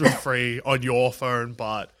episodes for free on your phone,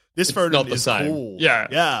 but this phone is cool.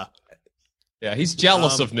 Yeah, he's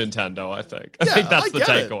jealous of Nintendo, I think. I think that's the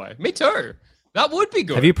takeaway. Me too. That would be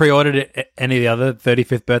good. Have you pre-ordered any of the other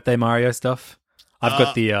 35th birthday Mario stuff? I've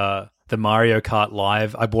got the Mario Kart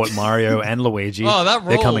Live. I bought Mario and Luigi. Oh, that rules.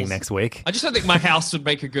 They're coming next week. I just don't think my house would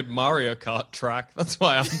make a good Mario Kart track. That's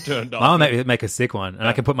why I'm turned off. I'll make a sick one, and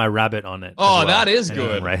I can put my rabbit on it. Oh, that is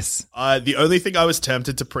good. Race. The only thing I was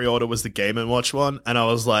tempted to pre-order was the Game & Watch one, and I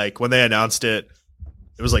was like, when they announced it,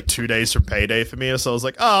 it was like 2 days from payday for me, so I was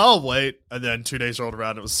like, oh, I'll wait. And then 2 days rolled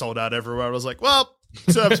around, it was sold out everywhere. I was like, well,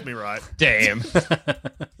 serves me right. Damn.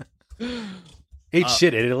 Eat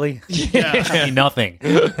shit, Italy. Yeah. Nothing.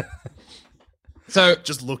 So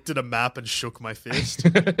just looked at a map and shook my fist.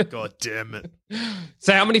 God damn it.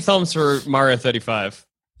 So how many thumbs for Mario 35?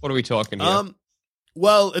 What are we talking here?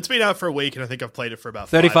 Well, it's been out for a week, and I think I've played it for about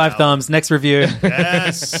 35 thumbs. Next review.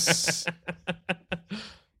 Yes.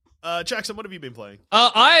 Jackson, what have you been playing?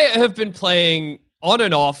 I have been playing on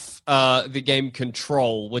and off the game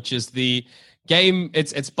Control, which is the game.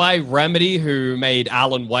 It's by Remedy, who made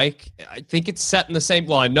Alan Wake. I think it's set in the same.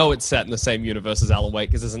 Well, I know it's set in the same universe as Alan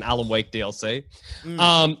Wake because there's an Alan Wake DLC.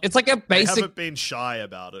 It's like a basic. They haven't been shy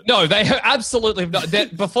about it. No, they absolutely have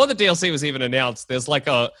not. Before the DLC was even announced, there's like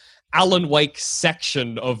a Alan Wake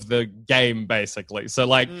section of the game, basically. So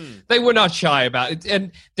like they were not shy about it,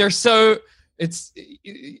 and they're so. It's.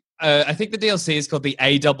 I think the DLC is called the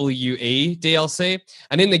AWE DLC,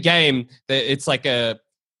 and in the game, it's like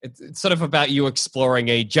it's sort of about you exploring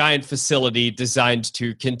a giant facility designed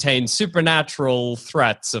to contain supernatural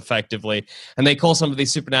threats, effectively. And they call some of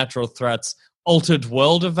these supernatural threats altered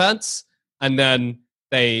world events. And then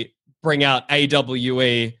they bring out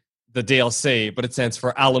AWE, the DLC, but it stands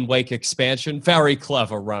for Alan Wake Expansion. Very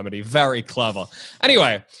clever, Remedy. Very clever.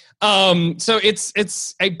 Anyway, so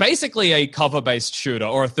it's basically a cover-based shooter,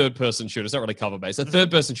 or a third-person shooter. It's not really cover-based. A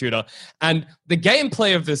third-person shooter. And the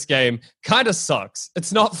gameplay of this game kind of sucks.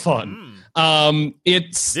 It's not fun.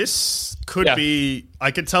 This could be...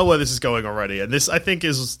 I can tell where this is going already, and this, I think,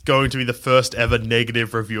 is going to be the first ever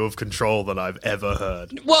negative review of Control that I've ever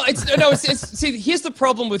heard. Well, see, here's the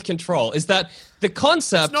problem with Control, is that the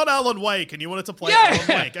concept... It's not Alan Wake, and you wanted to play Alan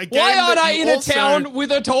Wake. A game Why aren't that I you in also... a town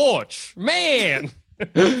with a torch? Man!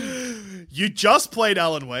 You just played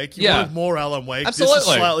Alan Wake. You wanted more Alan Wake. Absolutely. This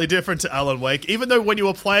is slightly different to Alan Wake. Even though when you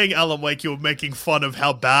were playing Alan Wake, you were making fun of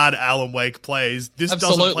how bad Alan Wake plays. This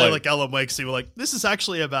doesn't play like Alan Wake, so you were like, this is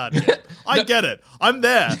actually a bad game. I get it. I'm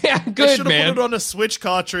there. Yeah, good, They should have man. put it on a Switch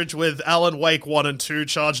cartridge with Alan Wake 1 and 2,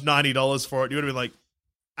 charged $90 for it. You would have been like,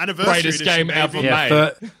 anniversary Greatest edition, game ever maybe.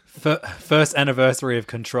 made. First anniversary of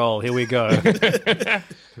Control. Here we go.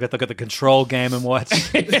 We've got the Control Game and Watch.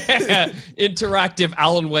 Interactive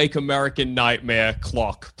Alan Wake American Nightmare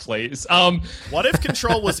clock, please. What if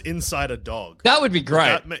Control was inside a dog? That would be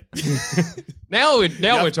great. Now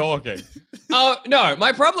we're talking. No,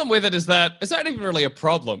 my problem with it is that it's not even really a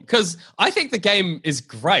problem, because I think the game is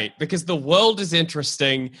great because the world is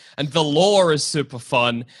interesting and the lore is super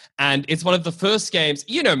fun, and it's one of the first games,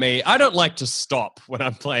 you know me, I don't like to stop when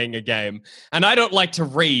I'm playing a game, and I don't like to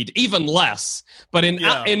read, even less. But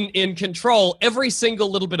in Control, every single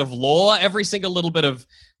little bit of lore, every single little bit of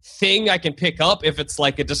thing I can pick up, if it's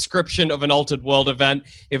like a description of an altered world event,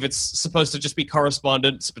 if it's supposed to just be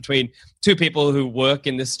correspondence between two people who work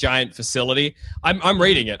in this giant facility, I'm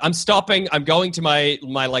reading it. I'm stopping, I'm going to my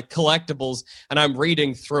like collectibles, and I'm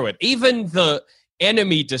reading through it. Even the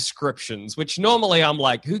enemy descriptions, which normally I'm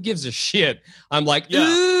like, who gives a shit? I'm like,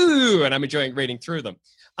 ooh, and I'm enjoying reading through them.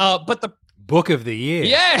 But the Book of the Year.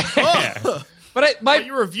 Yeah. Oh. But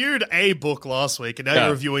you reviewed a book last week, and now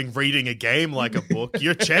you're reviewing reading a game like a book.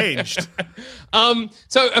 You're changed. So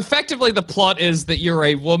effectively, the plot is that you're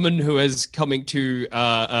a woman who is coming to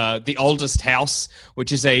the oldest house,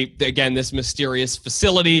 which is this mysterious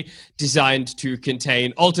facility designed to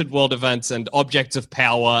contain altered world events and objects of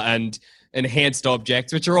power and enhanced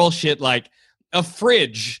objects, which are all shit like a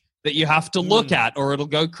fridge that you have to look at or it'll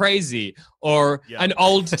go crazy, or an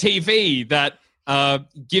old TV that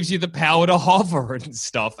gives you the power to hover and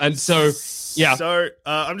stuff. And so, yeah. So,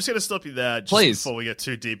 I'm just going to stop you there before we get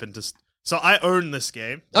too deep into... So, I own this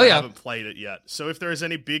game. I haven't played it yet. So, if there is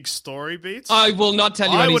any big story beats... I will not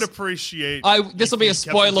tell you I would appreciate... This will be a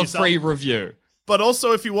spoiler-free review. But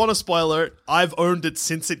also, if you want a spoiler, I've owned it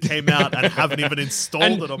since it came out and haven't even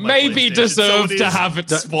installed it on my maybe PlayStation. deserve to have it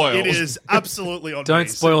spoiled. It is absolutely on Don't me.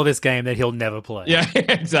 spoil this game that he'll never play. Yeah,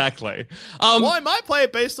 exactly. Well, I might play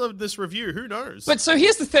it based on this review. Who knows? But so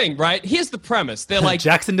here's the thing, right? Here's the premise. They're like...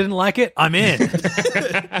 Jackson didn't like it? I'm in.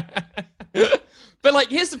 But like,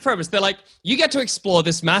 here's the premise. They're like, you get to explore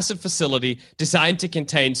this massive facility designed to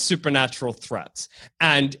contain supernatural threats.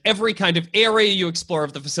 And every kind of area you explore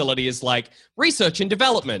of the facility is like research and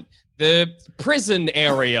development, the prison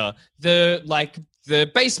area, the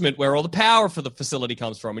basement where all the power for the facility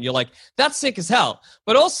comes from. And you're like, that's sick as hell.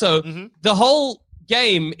 But also, the whole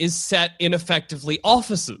game is set in effectively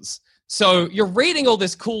offices. So you're reading all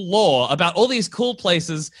this cool lore about all these cool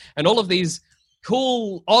places and all of these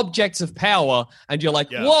cool objects of power, and you're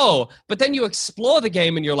like, whoa. But then you explore the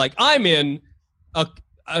game and you're like, I'm in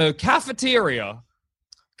a cafeteria.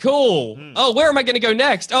 Cool. Oh, where am I going to go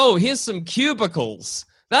next? Oh, here's some cubicles.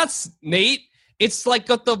 That's neat. It's like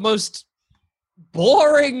got the most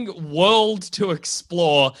boring world to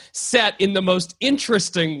explore set in the most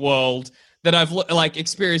interesting world that I've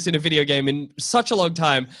experienced in a video game in such a long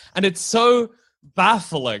time. And it's so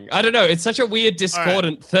baffling. I don't know. It's such a weird,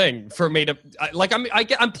 discordant thing for me to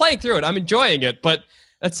I'm playing through it. I'm enjoying it, but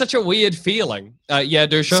it's such a weird feeling.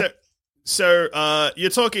 Dusha. So you're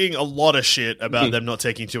talking a lot of shit about them not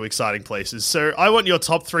taking to exciting places. So I want your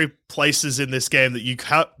top 3 places in this game that you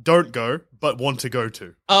don't go but want to go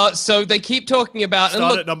to. So they keep talking about...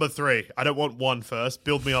 Start at number 3. I don't want 1 first.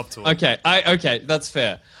 Build me up to it. Okay, that's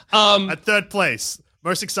fair. At 3rd place,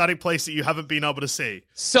 most exciting place that you haven't been able to see.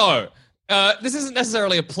 So... this isn't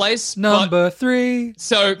necessarily a place. Number 3.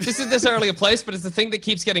 So this isn't necessarily a place, but it's the thing that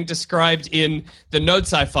keeps getting described in the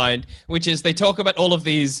notes I find, which is they talk about all of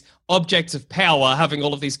these objects of power having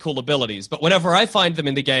all of these cool abilities. But whenever I find them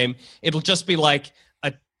in the game, it'll just be like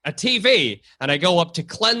a TV, and I go up to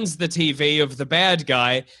cleanse the TV of the bad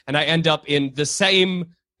guy, and I end up in the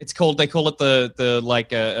same... they call it I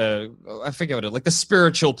forget what it is, like the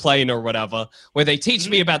spiritual plane or whatever, where they teach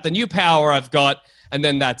me about the new power I've got, and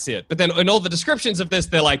then that's it. But then in all the descriptions of this,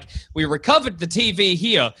 they're like, we recovered the TV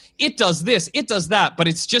here. It does this, it does that, but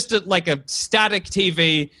it's just like a static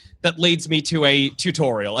TV that leads me to a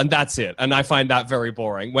tutorial, and that's it. And I find that very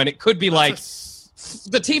boring, when it could be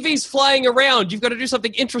the TV's flying around. You've got to do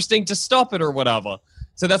something interesting to stop it or whatever.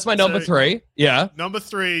 So that's my number 3. Yeah. Number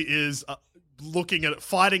 3 is looking at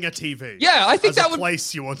fighting a TV. Yeah, I think that would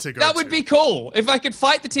place you want to go. That would be cool. If I could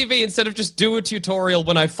fight the TV instead of just do a tutorial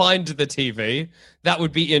when I find the TV, that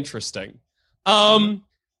would be interesting.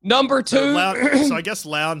 Number 2. So I guess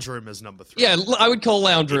lounge room is number 3. Yeah, I would call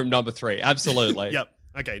lounge room number 3. Absolutely. Yep.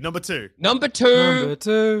 Okay, number 2. Number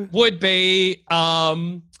two would be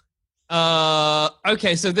okay,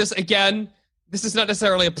 so this is not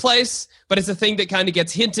necessarily a place, but it's a thing that kind of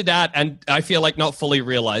gets hinted at and I feel like not fully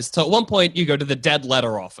realized. So at one point you go to the dead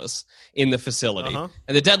letter office in the facility. And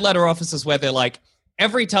the dead letter office is where they're like,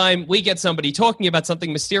 every time we get somebody talking about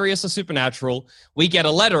something mysterious or supernatural, we get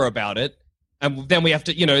a letter about it. And then we have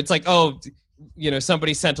to, it's like,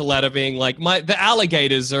 somebody sent a letter being like, the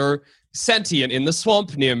alligators are sentient in the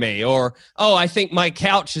swamp near me, or, I think my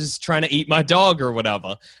couch is trying to eat my dog or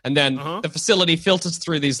whatever. And then the facility filters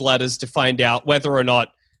through these letters to find out whether or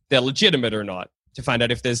not they're legitimate or not, to find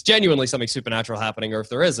out if there's genuinely something supernatural happening or if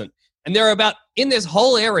there isn't. And there are in this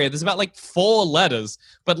whole area, there's about like 4 letters.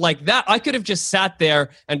 But like that, I could have just sat there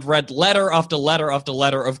and read letter after letter after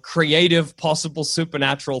letter of creative, possible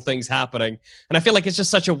supernatural things happening. And I feel like it's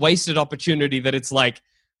just such a wasted opportunity that it's like,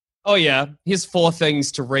 oh yeah, here's 4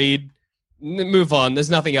 things to read. Move on. There's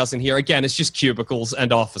nothing else in here. Again, it's just cubicles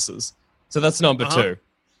and offices. So that's number 2.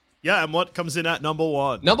 Yeah, and what comes in at number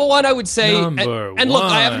 1? Number 1, I would say... And look,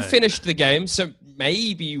 I haven't 1. finished the game, so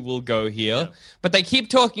maybe we'll go here. Yeah. But they keep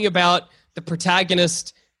talking about the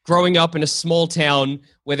protagonist growing up in a small town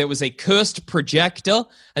where there was a cursed projector,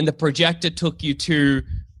 and the projector took you to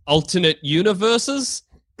alternate universes.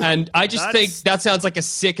 And I just think that sounds like a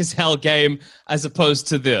sick as hell game as opposed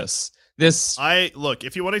to this. Look,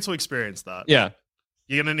 if you're wanting to experience that,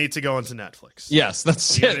 you're going to need to go onto Netflix. Yes,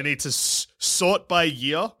 that's You're going to need to sort by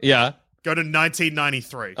year. Yeah. Go to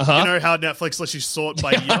 1993. You know how Netflix lets you sort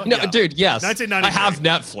by year? No, dude, yes. 1993. I have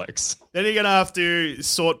Netflix. Then you're going to have to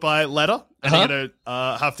sort by letter. And you're going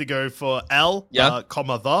to have to go for L,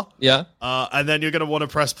 comma, the. Yeah. And then you're going to want to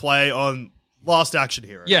press play on Last Action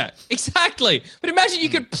Hero. Yeah, exactly. But imagine you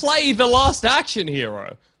could play The Last Action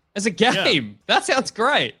Hero as a game. Yeah. That sounds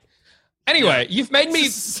great. Anyway, you've made me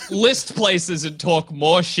list places and talk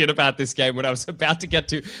more shit about this game when I was about to get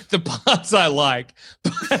to the parts I like.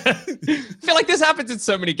 I feel like this happens in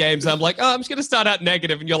so many games. I'm like, I'm just going to start out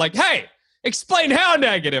negative. And you're like, hey, explain how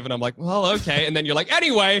negative. And I'm like, well, okay. And then you're like,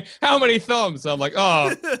 anyway, how many thumbs? So I'm like,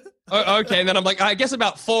 okay. And then I'm like, I guess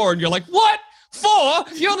about 4. And you're like, what? 4?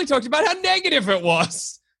 You only talked about how negative it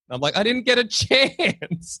was. And I'm like, I didn't get a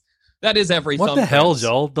chance. That is every What the hell,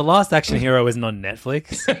 Joel? The Last Action Hero isn't on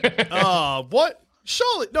Netflix. What?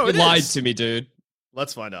 Surely. No, you lied to me, dude.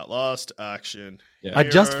 Let's find out. Last Action Hero. I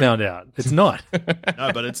just found out. It's not.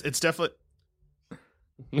 No, but it's definitely...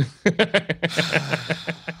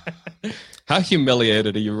 How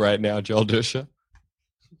humiliated are you right now, Joel Dusha?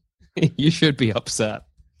 You should be upset.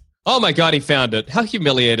 Oh my God, he found it. How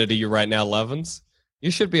humiliated are you right now, Levins? You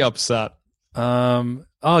should be upset.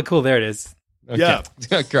 Oh, cool. There it is. Okay.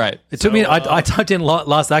 Yeah. Great. It took me, I typed in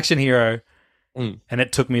Last Action Hero and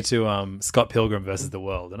it took me to Scott Pilgrim versus the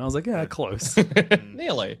World. And I was like, yeah, close.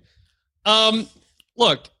 Nearly.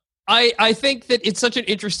 Look, I think that it's such an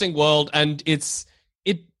interesting world and it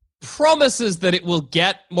promises that it will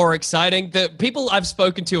get more exciting. The people I've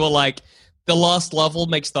spoken to are like, the last level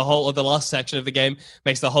makes the last section of the game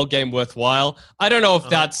makes the whole game worthwhile. I don't know if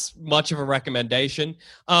that's much of a recommendation.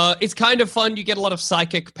 It's kind of fun. You get a lot of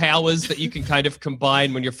psychic powers that you can kind of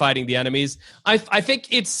combine when you're fighting the enemies. I think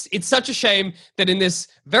it's such a shame that in this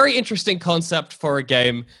very interesting concept for a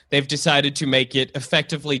game, they've decided to make it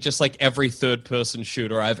effectively just like every third-person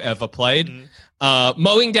shooter I've ever played.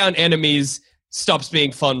 Mowing down enemies stops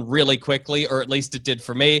being fun really quickly, or at least it did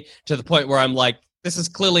for me, to the point where I'm like, this is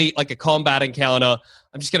clearly like a combat encounter.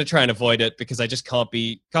 I'm just going to try and avoid it because I just can't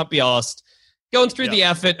be asked. Going through the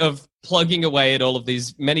effort of plugging away at all of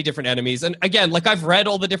these many different enemies. And again, like I've read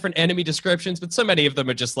all the different enemy descriptions, but so many of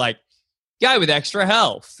them are just like, guy with extra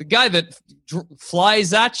health, the guy that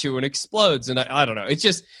flies at you and explodes. And I don't know. It's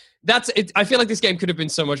just, I feel like this game could have been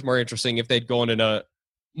so much more interesting if they'd gone in a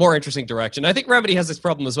more interesting direction. I think Remedy has this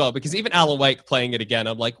problem as well, because even Alan Wake playing it again,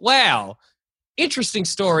 I'm like, wow, interesting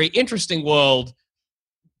story, interesting world.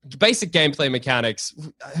 Basic gameplay mechanics,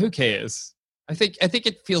 who cares? I think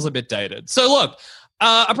it feels a bit dated. So look,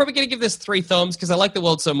 I'm probably going to give this 3 thumbs because I like the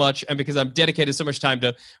world so much and because I'm dedicated so much time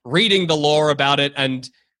to reading the lore about it. And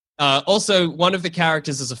also, one of the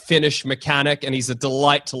characters is a Finnish mechanic and he's a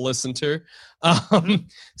delight to listen to.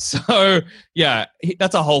 So yeah,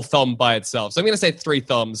 that's a whole thumb by itself. So I'm going to say 3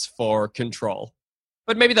 thumbs for Control.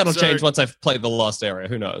 But maybe that'll change once I've played the Lost Area.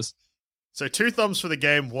 Who knows? So 2 thumbs for the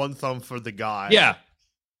game, 1 thumb for the guy. Yeah.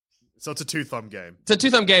 So it's a 2-thumb game. It's a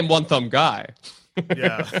 2-thumb game, 1-thumb guy.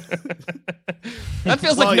 Yeah. That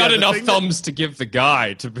feels like not enough thumbs to give the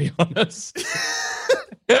guy, to be honest.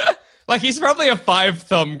 Like, he's probably a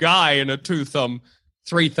 5-thumb guy in a 2-thumb,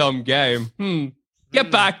 3-thumb game. Get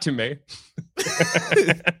back to me.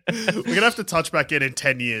 We're gonna have to touch back in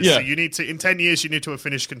 10 years. Yeah. So you need to, in 10 years, you need to have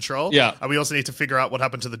finished Control. Yeah. And we also need to figure out what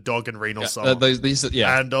happened to the dog and renal song.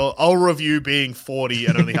 Yeah. And I'll review being 40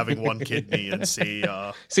 and only having one kidney and see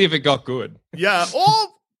if it got good. Yeah, or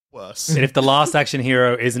worse. And if The Last Action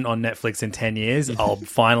Hero isn't on Netflix in 10 years, I'll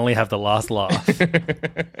finally have the last laugh.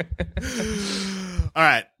 All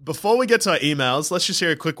right, before we get to our emails, let's just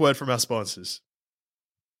hear a quick word from our sponsors.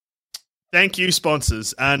 Thank you,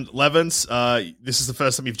 sponsors. And Levins, this is the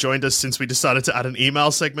first time you've joined us since we decided to add an email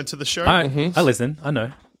segment to the show. I listen. I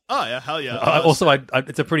know. Oh, yeah, hell yeah.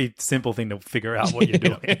 It's a pretty simple thing to figure out what you're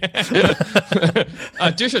doing. Dish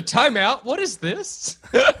a timeout. What is this?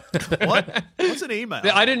 What? What's an email?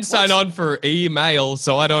 I didn't sign on for email,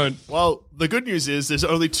 so I don't. Well, the good news is there's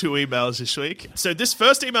only 2 emails this week. So this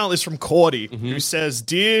first email is from Cordy, who says,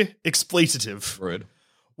 Dear Expletive, Rude.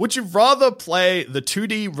 would you rather play the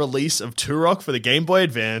 2D release of Turok for the Game Boy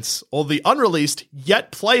Advance or the unreleased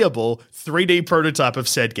yet playable 3D prototype of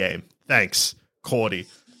said game? Thanks, Cordy.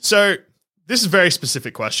 So this is a very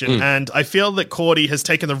specific question, and I feel that Cordy has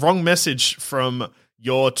taken the wrong message from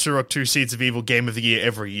your Turok 2 Seeds of Evil Game of the Year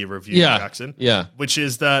every year review, Jackson. Yeah. Which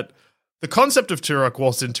is that the concept of Turok,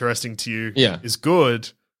 whilst interesting to you, is good.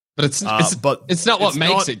 But it's not what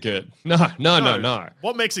makes it good. No.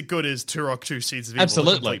 What makes it good is Turok 2 Seeds of Evil,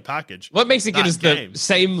 Absolutely. the complete package. What makes it good is game. the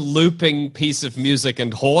same looping piece of music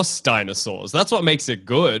and horse dinosaurs. That's what makes it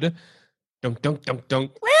good. Dunk, dunk, dunk,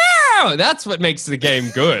 dunk. Wow! That's what makes the game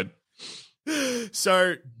good.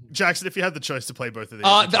 So, Jackson, if you had the choice to play both of these,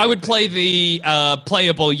 I would play the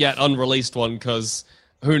playable yet unreleased one because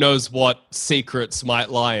who knows what secrets might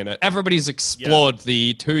lie in it. Everybody's explored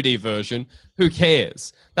the 2D version. Who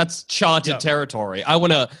cares? That's charted territory. I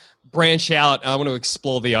want to branch out. I want to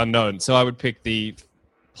explore the unknown. So I would pick the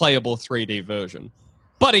playable 3D version.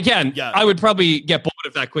 But again, I would probably get bored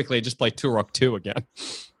of that quickly and just play Turok 2 again.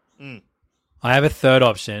 I have a third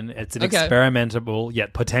option. It's an experimentable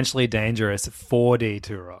yet potentially dangerous 4D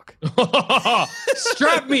Turok.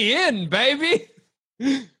 Strap me in, baby.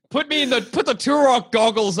 Put the Turok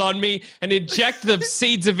goggles on me and inject the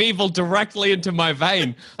seeds of evil directly into my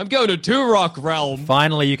vein. I'm going to Turok realm.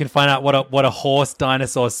 Finally, you can find out what a horse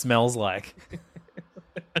dinosaur smells like.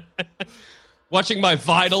 Watching my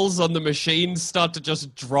vitals on the machine start to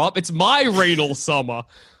just drop. It's my renal summer.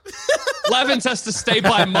 Levins has to stay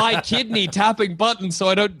by my kidney tapping buttons so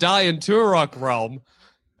I don't die in Turok realm.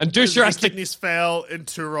 And Dusher has to... kidneys fail in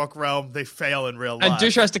Turok realm, they fail in real life. And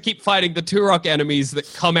Dusher has to keep fighting the Turok enemies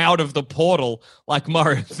that come out of the portal like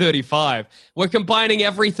Mario 35. We're combining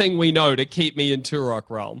everything we know to keep me in Turok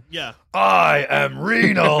realm. Yeah. I am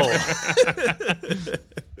renal.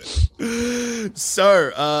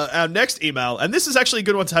 So, our next email, and this is actually a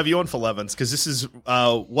good one to have you on for Levins, because this is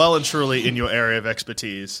well and truly in your area of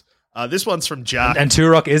expertise. This one's from Jack. And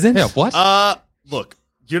Turok isn't? Yeah, what? Look,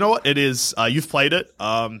 you know what? It is. You've played it.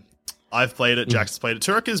 I've played it. Jack's played it.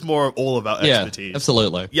 Turok is more of all of our expertise.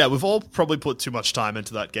 Absolutely. Yeah, we've all probably put too much time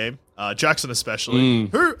into that game. Jackson especially.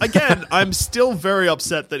 Who, again, I'm still very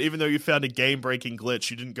upset that even though you found a game-breaking glitch,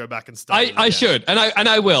 you didn't go back and start it I again. should, and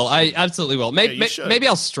I will. I absolutely will. you should. Maybe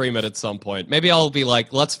I'll stream it at some point. Maybe I'll be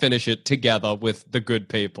like, let's finish it together with the good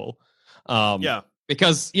people. Yeah.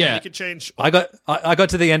 Because You could change. I got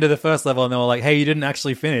to the end of the first level and they were like, "Hey, you didn't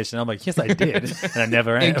actually finish." And I'm like, "Yes, I did." And I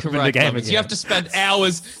never opened the incorrect. game Levins. again. You have to spend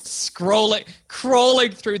hours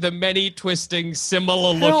crawling through the many twisting,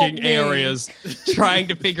 similar-looking areas, trying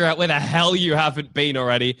to figure out where the hell you haven't been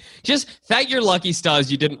already. Just thank your lucky stars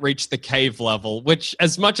you didn't reach the cave level, which,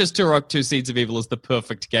 as much as Turok 2 Seeds of Evil is the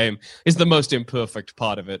perfect game, is the most imperfect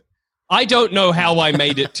part of it. I don't know how I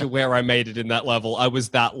made it to where I made it in that level. I was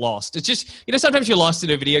that lost. It's just, sometimes you're lost in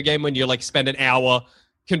a video game when you like spend an hour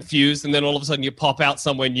confused and then all of a sudden you pop out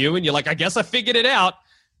somewhere new and you're like, I guess I figured it out.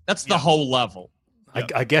 That's the whole level.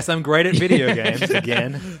 I guess I'm great at video games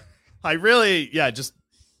again. I really, just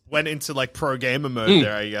went into like pro gamer mode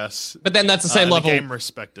there, I guess. But then that's the same level the game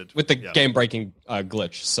respected. with the game-breaking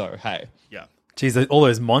glitch. So, hey. Yeah. Jeez, all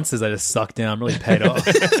those monsters I just sucked down really paid off.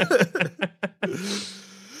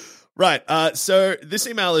 Right, so this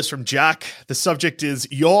email is from Jack. The subject is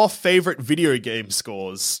your favorite video game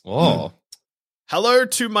scores. Oh. Hello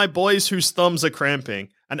to my boys whose thumbs are cramping.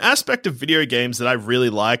 An aspect of video games that I really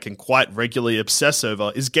like and quite regularly obsess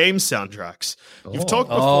over is game soundtracks. You've talked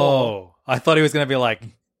before. Oh, I thought he was going to be like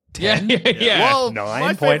 10? Yeah. Well,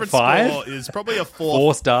 my favorite 9.5? score is probably a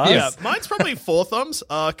 4 stars? Yeah, mine's probably 4 thumbs.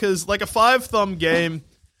 Because like a 5 thumb game,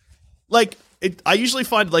 like I usually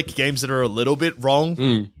find like games that are a little bit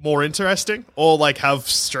wrong more interesting, or like have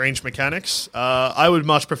strange mechanics. I would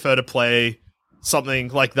much prefer to play something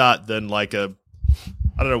like that than like I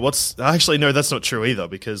don't know actually no, that's not true either,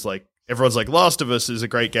 because like everyone's like Last of Us is a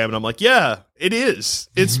great game, and I'm like, yeah, it is.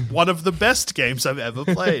 It's one of the best games I've ever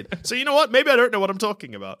played. So you know what? Maybe I don't know what I'm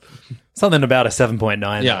talking about. Something about a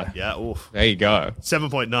 7.9. Yeah. though. Yeah, oof. There you go.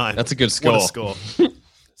 7.9. That's a good score. What a score.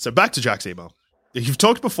 So back to Jack's email. You've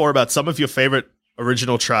talked before about some of your favorite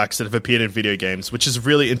original tracks that have appeared in video games, which is a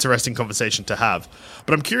really interesting conversation to have.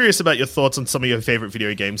 But I'm curious about your thoughts on some of your favorite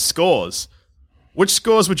video game scores. Which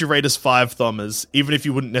scores would you rate as 5 thumbers, even if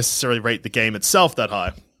you wouldn't necessarily rate the game itself that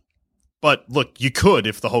high? But look, you could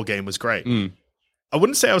if the whole game was great. I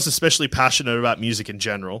wouldn't say I was especially passionate about music in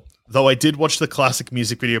general, though I did watch the classic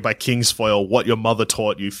music video by Kingsfoil, What Your Mother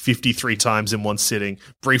Taught You, 53 times in one sitting,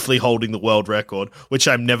 briefly holding the world record, which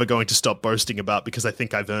I'm never going to stop boasting about because I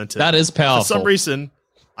think I've earned it. That is powerful. For some reason,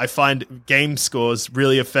 I find game scores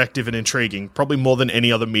really effective and intriguing, probably more than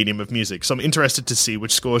any other medium of music, so I'm interested to see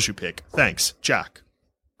which scores you pick. Thanks, Jack.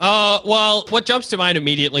 Well, what jumps to mind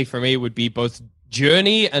immediately for me would be both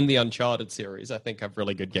Journey and the Uncharted series. I think have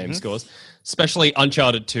really good game scores, especially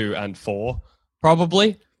Uncharted 2 and 4,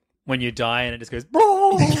 probably. When you die and it just goes,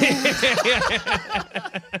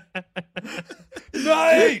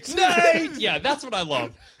 Nate! Yeah, that's what I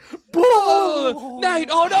love. Nate!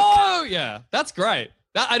 Oh no! Yeah, that's great.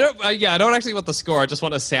 I don't actually want the score. I just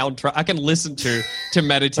want a soundtrack I can listen to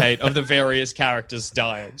meditate of the various characters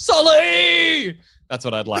dying. Sully! That's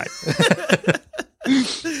what I'd like.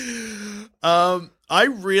 I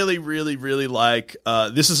really, really, really like.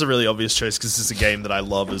 This is a really obvious choice because this is a game that I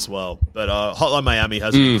love as well. But Hotline Miami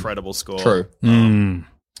has an incredible score. True.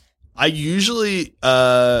 I usually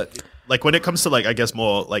like when it comes to like I guess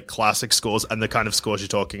more like classic scores and the kind of scores you're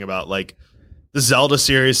talking about. Like the Zelda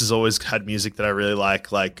series has always had music that I really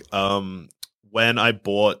like. Like when I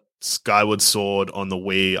bought Skyward Sword on the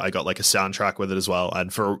Wii, I got like a soundtrack with it as well.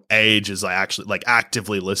 And for ages, I actually like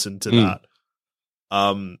actively listened to that.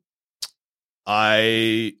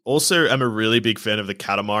 I also am a really big fan of the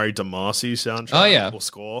Katamari Damacy soundtrack. Oh, yeah. Or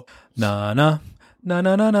score. na na na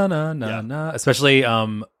na na na na na na. Especially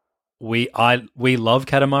we love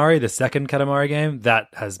Katamari, the second Katamari game. That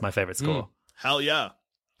has my favorite score. Hell yeah.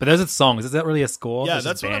 But those are songs. Is that really a score? Yeah, Those are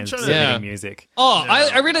that's what I'm bands trying to- singing Yeah. music. Oh, Yeah.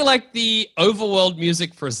 I really like the overworld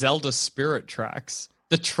music for Zelda Spirit Tracks.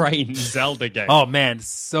 The train Zelda game. Oh man,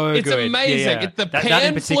 so It's good. amazing. Yeah, yeah. It's the that in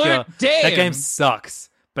pan particular, flute. Damn. that game sucks.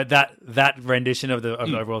 But that rendition of the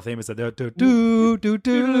overall theme is like do do do do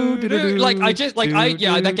do do do.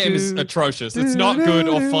 That game is atrocious. It's not good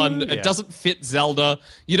or fun. Yeah. It doesn't fit Zelda.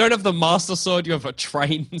 You don't have the Master Sword, you have a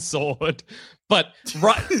train sword. But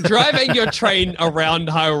driving your train around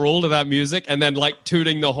Hyrule to that music and then like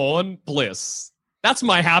tooting the horn, bliss. That's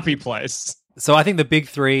my happy place. So I think the big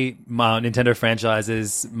three Nintendo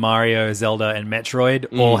franchises, Mario, Zelda, and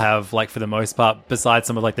Metroid, all have, like, for the most part, besides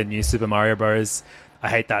some of like the new Super Mario Bros. I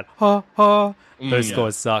hate that. Those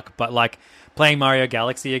scores suck. But like playing Mario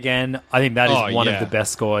Galaxy again, I think that is one of the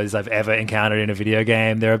best scores I've ever encountered in a video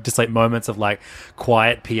game. There are just like moments of like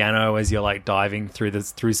quiet piano as you're like diving through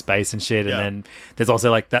space and shit. Yeah. And then there's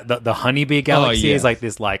also like the Honeybee Galaxy is like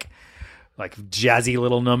this like jazzy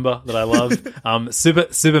little number that I love. Super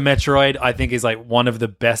Metroid, I think, is like one of the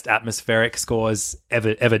best atmospheric scores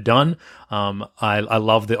ever done. I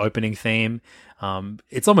love the opening theme.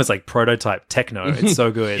 It's almost like prototype techno. It's so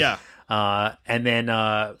good. Yeah. And then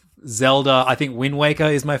Zelda, I think Wind Waker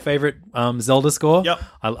is my favorite Zelda score. Yep.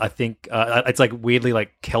 I think it's like weirdly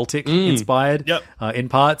like Celtic inspired in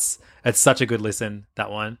parts. It's such a good listen, that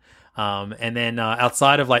one. And then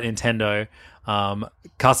outside of like Nintendo,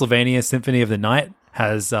 Castlevania Symphony of the Night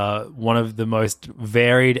has one of the most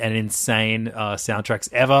varied and insane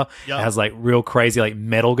soundtracks ever. Yep. It has like real crazy like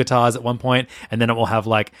metal guitars at one point, and then it will have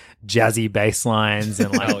like jazzy bass lines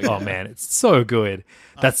and like oh man, it's so good.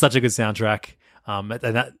 That's such a good soundtrack. And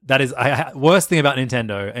that is worst thing about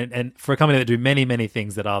Nintendo, and for a company that do many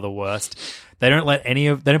things that are the worst, they don't put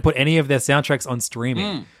any of their soundtracks on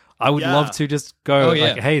streaming. I would love to just go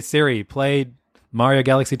like, hey Siri, play Mario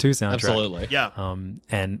Galaxy 2 soundtrack. Absolutely. Yeah.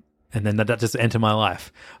 And then that just entered my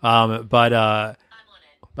life.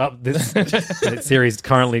 This series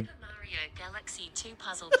currently Mario Galaxy 2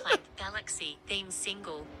 Puzzle Plank Galaxy theme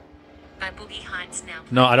single by Boogie Heights now.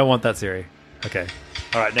 No, I don't want that Siri. Okay.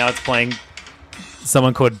 All right, now it's playing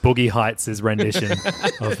someone called Boogie Heights' rendition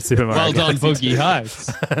of Super Mario Well done, Galaxy Boogie Heights.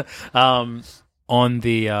 2. On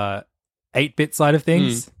the 8-bit side of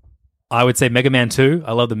things, I would say Mega Man 2.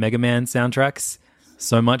 I love the Mega Man soundtracks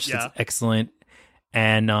so much. Yeah. It's excellent.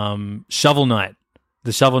 And Shovel Knight.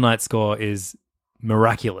 The Shovel Knight score is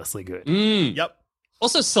miraculously good. Yep.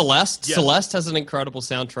 Also, Celeste. Yeah. Celeste has an incredible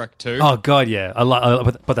soundtrack too. Oh, God, yeah. I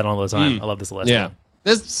put that on all the time. I love the Celeste yeah. one.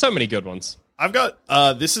 There's so many good ones. I've got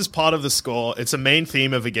this is part of the score. It's a main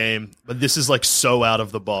theme of a game, but this is like so out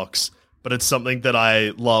of the box. But it's something that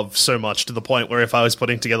I love so much to the point where if I was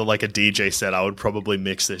putting together like a DJ set, I would probably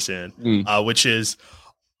mix this in. Which is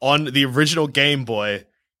on the original Game Boy,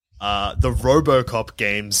 the RoboCop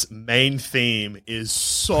game's main theme is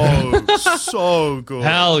so good.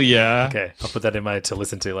 Hell yeah. Okay, I'll put that in my to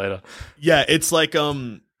listen to later. Yeah, it's like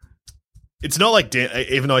it's not like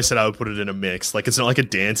even though I said I would put it in a mix, like it's not like a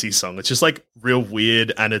dancey song. It's just like real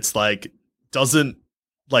weird, and it's like doesn't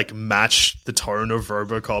like match the tone of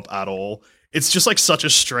RoboCop at all. It's just like such a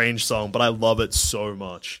strange song, but I love it so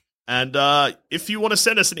much. And if you want to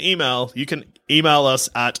send us an email, you can email us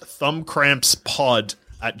at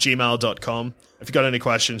thumbcrampspod@gmail.com. If you got any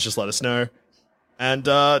questions, just let us know. And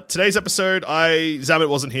today's episode, Zamet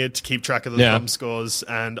wasn't here to keep track of the thumb scores,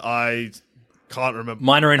 and I can't remember.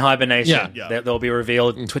 Mine are in hibernation. Yeah. They'll be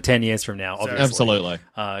revealed 10 years from now, obviously. Absolutely.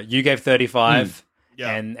 You gave 35,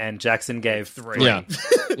 Yeah. and Jackson gave 3. Yeah.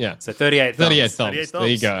 Yeah. So 38 thumbs. 38 thumbs. 38 There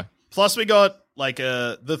you thumbs. go. Plus, we got like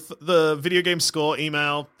the video game score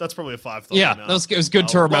email. That's probably a 5 thumb Yeah. email. It was good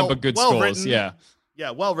to remember good scores. written. Yeah.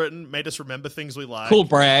 Yeah, well written. Made us remember things we like. Cool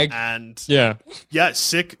brag. And Yeah. yeah,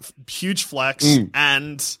 sick, huge flex,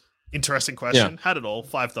 and interesting question. Had it all.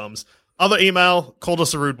 5 thumbs. Other email, called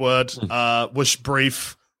us a rude word, was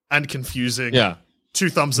brief and confusing. Yeah. 2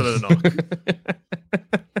 thumbs and a knock.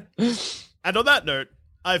 And on that note,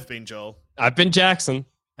 I've been Joel. I've been Jackson.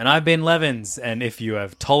 And I've been Levins, and if you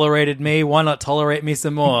have tolerated me, why not tolerate me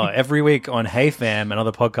some more? Every week on Hey Fam,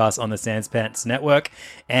 another podcast on the Sans Pants Network,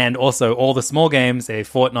 and also All the Small Games, a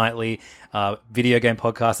fortnightly video game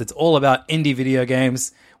podcast. It's all about indie video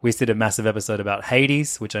games. We just did a massive episode about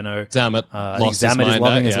Hades, which I know Zamet I think Zamet is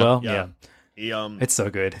loving as well. Yeah. Yeah. He, It's so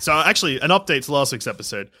good. So actually, an update to last week's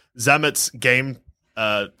episode. Zamet's game,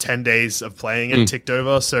 10 days of playing it ticked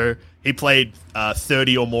over, so he played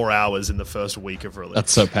 30 or more hours in the first week of release.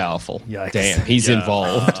 That's so powerful. Yikes. Damn, he's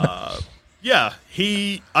involved. Yeah,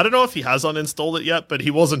 I don't know if he has uninstalled it yet, but he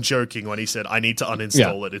wasn't joking when he said, I need to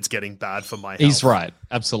uninstall it. It's getting bad for my health. He's right.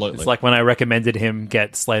 Absolutely. It's like when I recommended him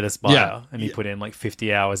get Slay the Spire, Yeah. and he put in like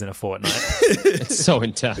 50 hours in a fortnight. It's so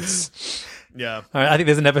intense. Yeah. All right, I think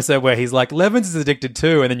there's an episode where he's like, Levins is addicted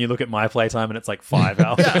too, and then you look at my playtime and it's like 5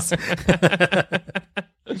 hours.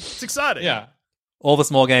 It's exciting. Yeah. All the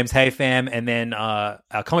Small Games, Hey Fam, and then our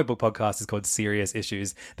comic book podcast is called Serious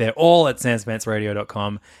Issues. They're all at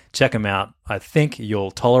sanspantsradio.com. Check them out. I think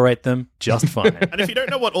you'll tolerate them just fine. And if you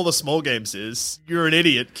don't know what All the Small Games is, you're an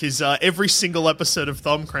idiot, because every single episode of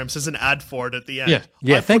Thumb Cramps has an ad for it at the end.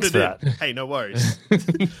 Yeah, I put thanks it for in. that. Hey, no worries.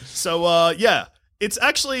 So, yeah, it's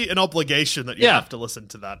actually an obligation that you have to listen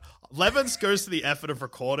to that. Levins goes to the effort of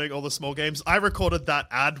recording All the Small Games. I recorded that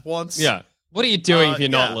ad once. Yeah. What are you doing if you're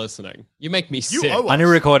not yeah. listening? You make me You sick. owe I need to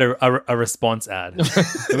record a response ad.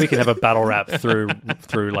 So we can have a battle rap through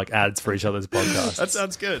like ads for each other's podcasts. That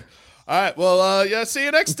sounds good. All right, well, yeah, see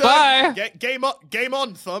you next time. Bye. Game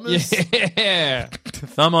on, Thumbers. Yeah.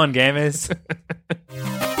 Thumb on, gamers.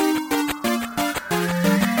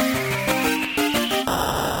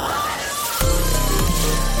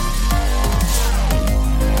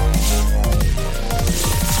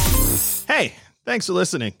 Hey, thanks for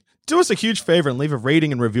listening. Do us a huge favor and leave a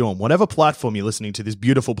rating and review on whatever platform you're listening to this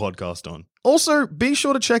beautiful podcast on. Also, be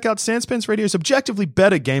sure to check out Sanspence Radio's objectively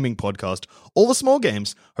better gaming podcast, All the Small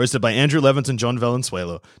Games, hosted by Andrew Levins and John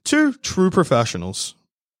Valenzuela, 2 true professionals.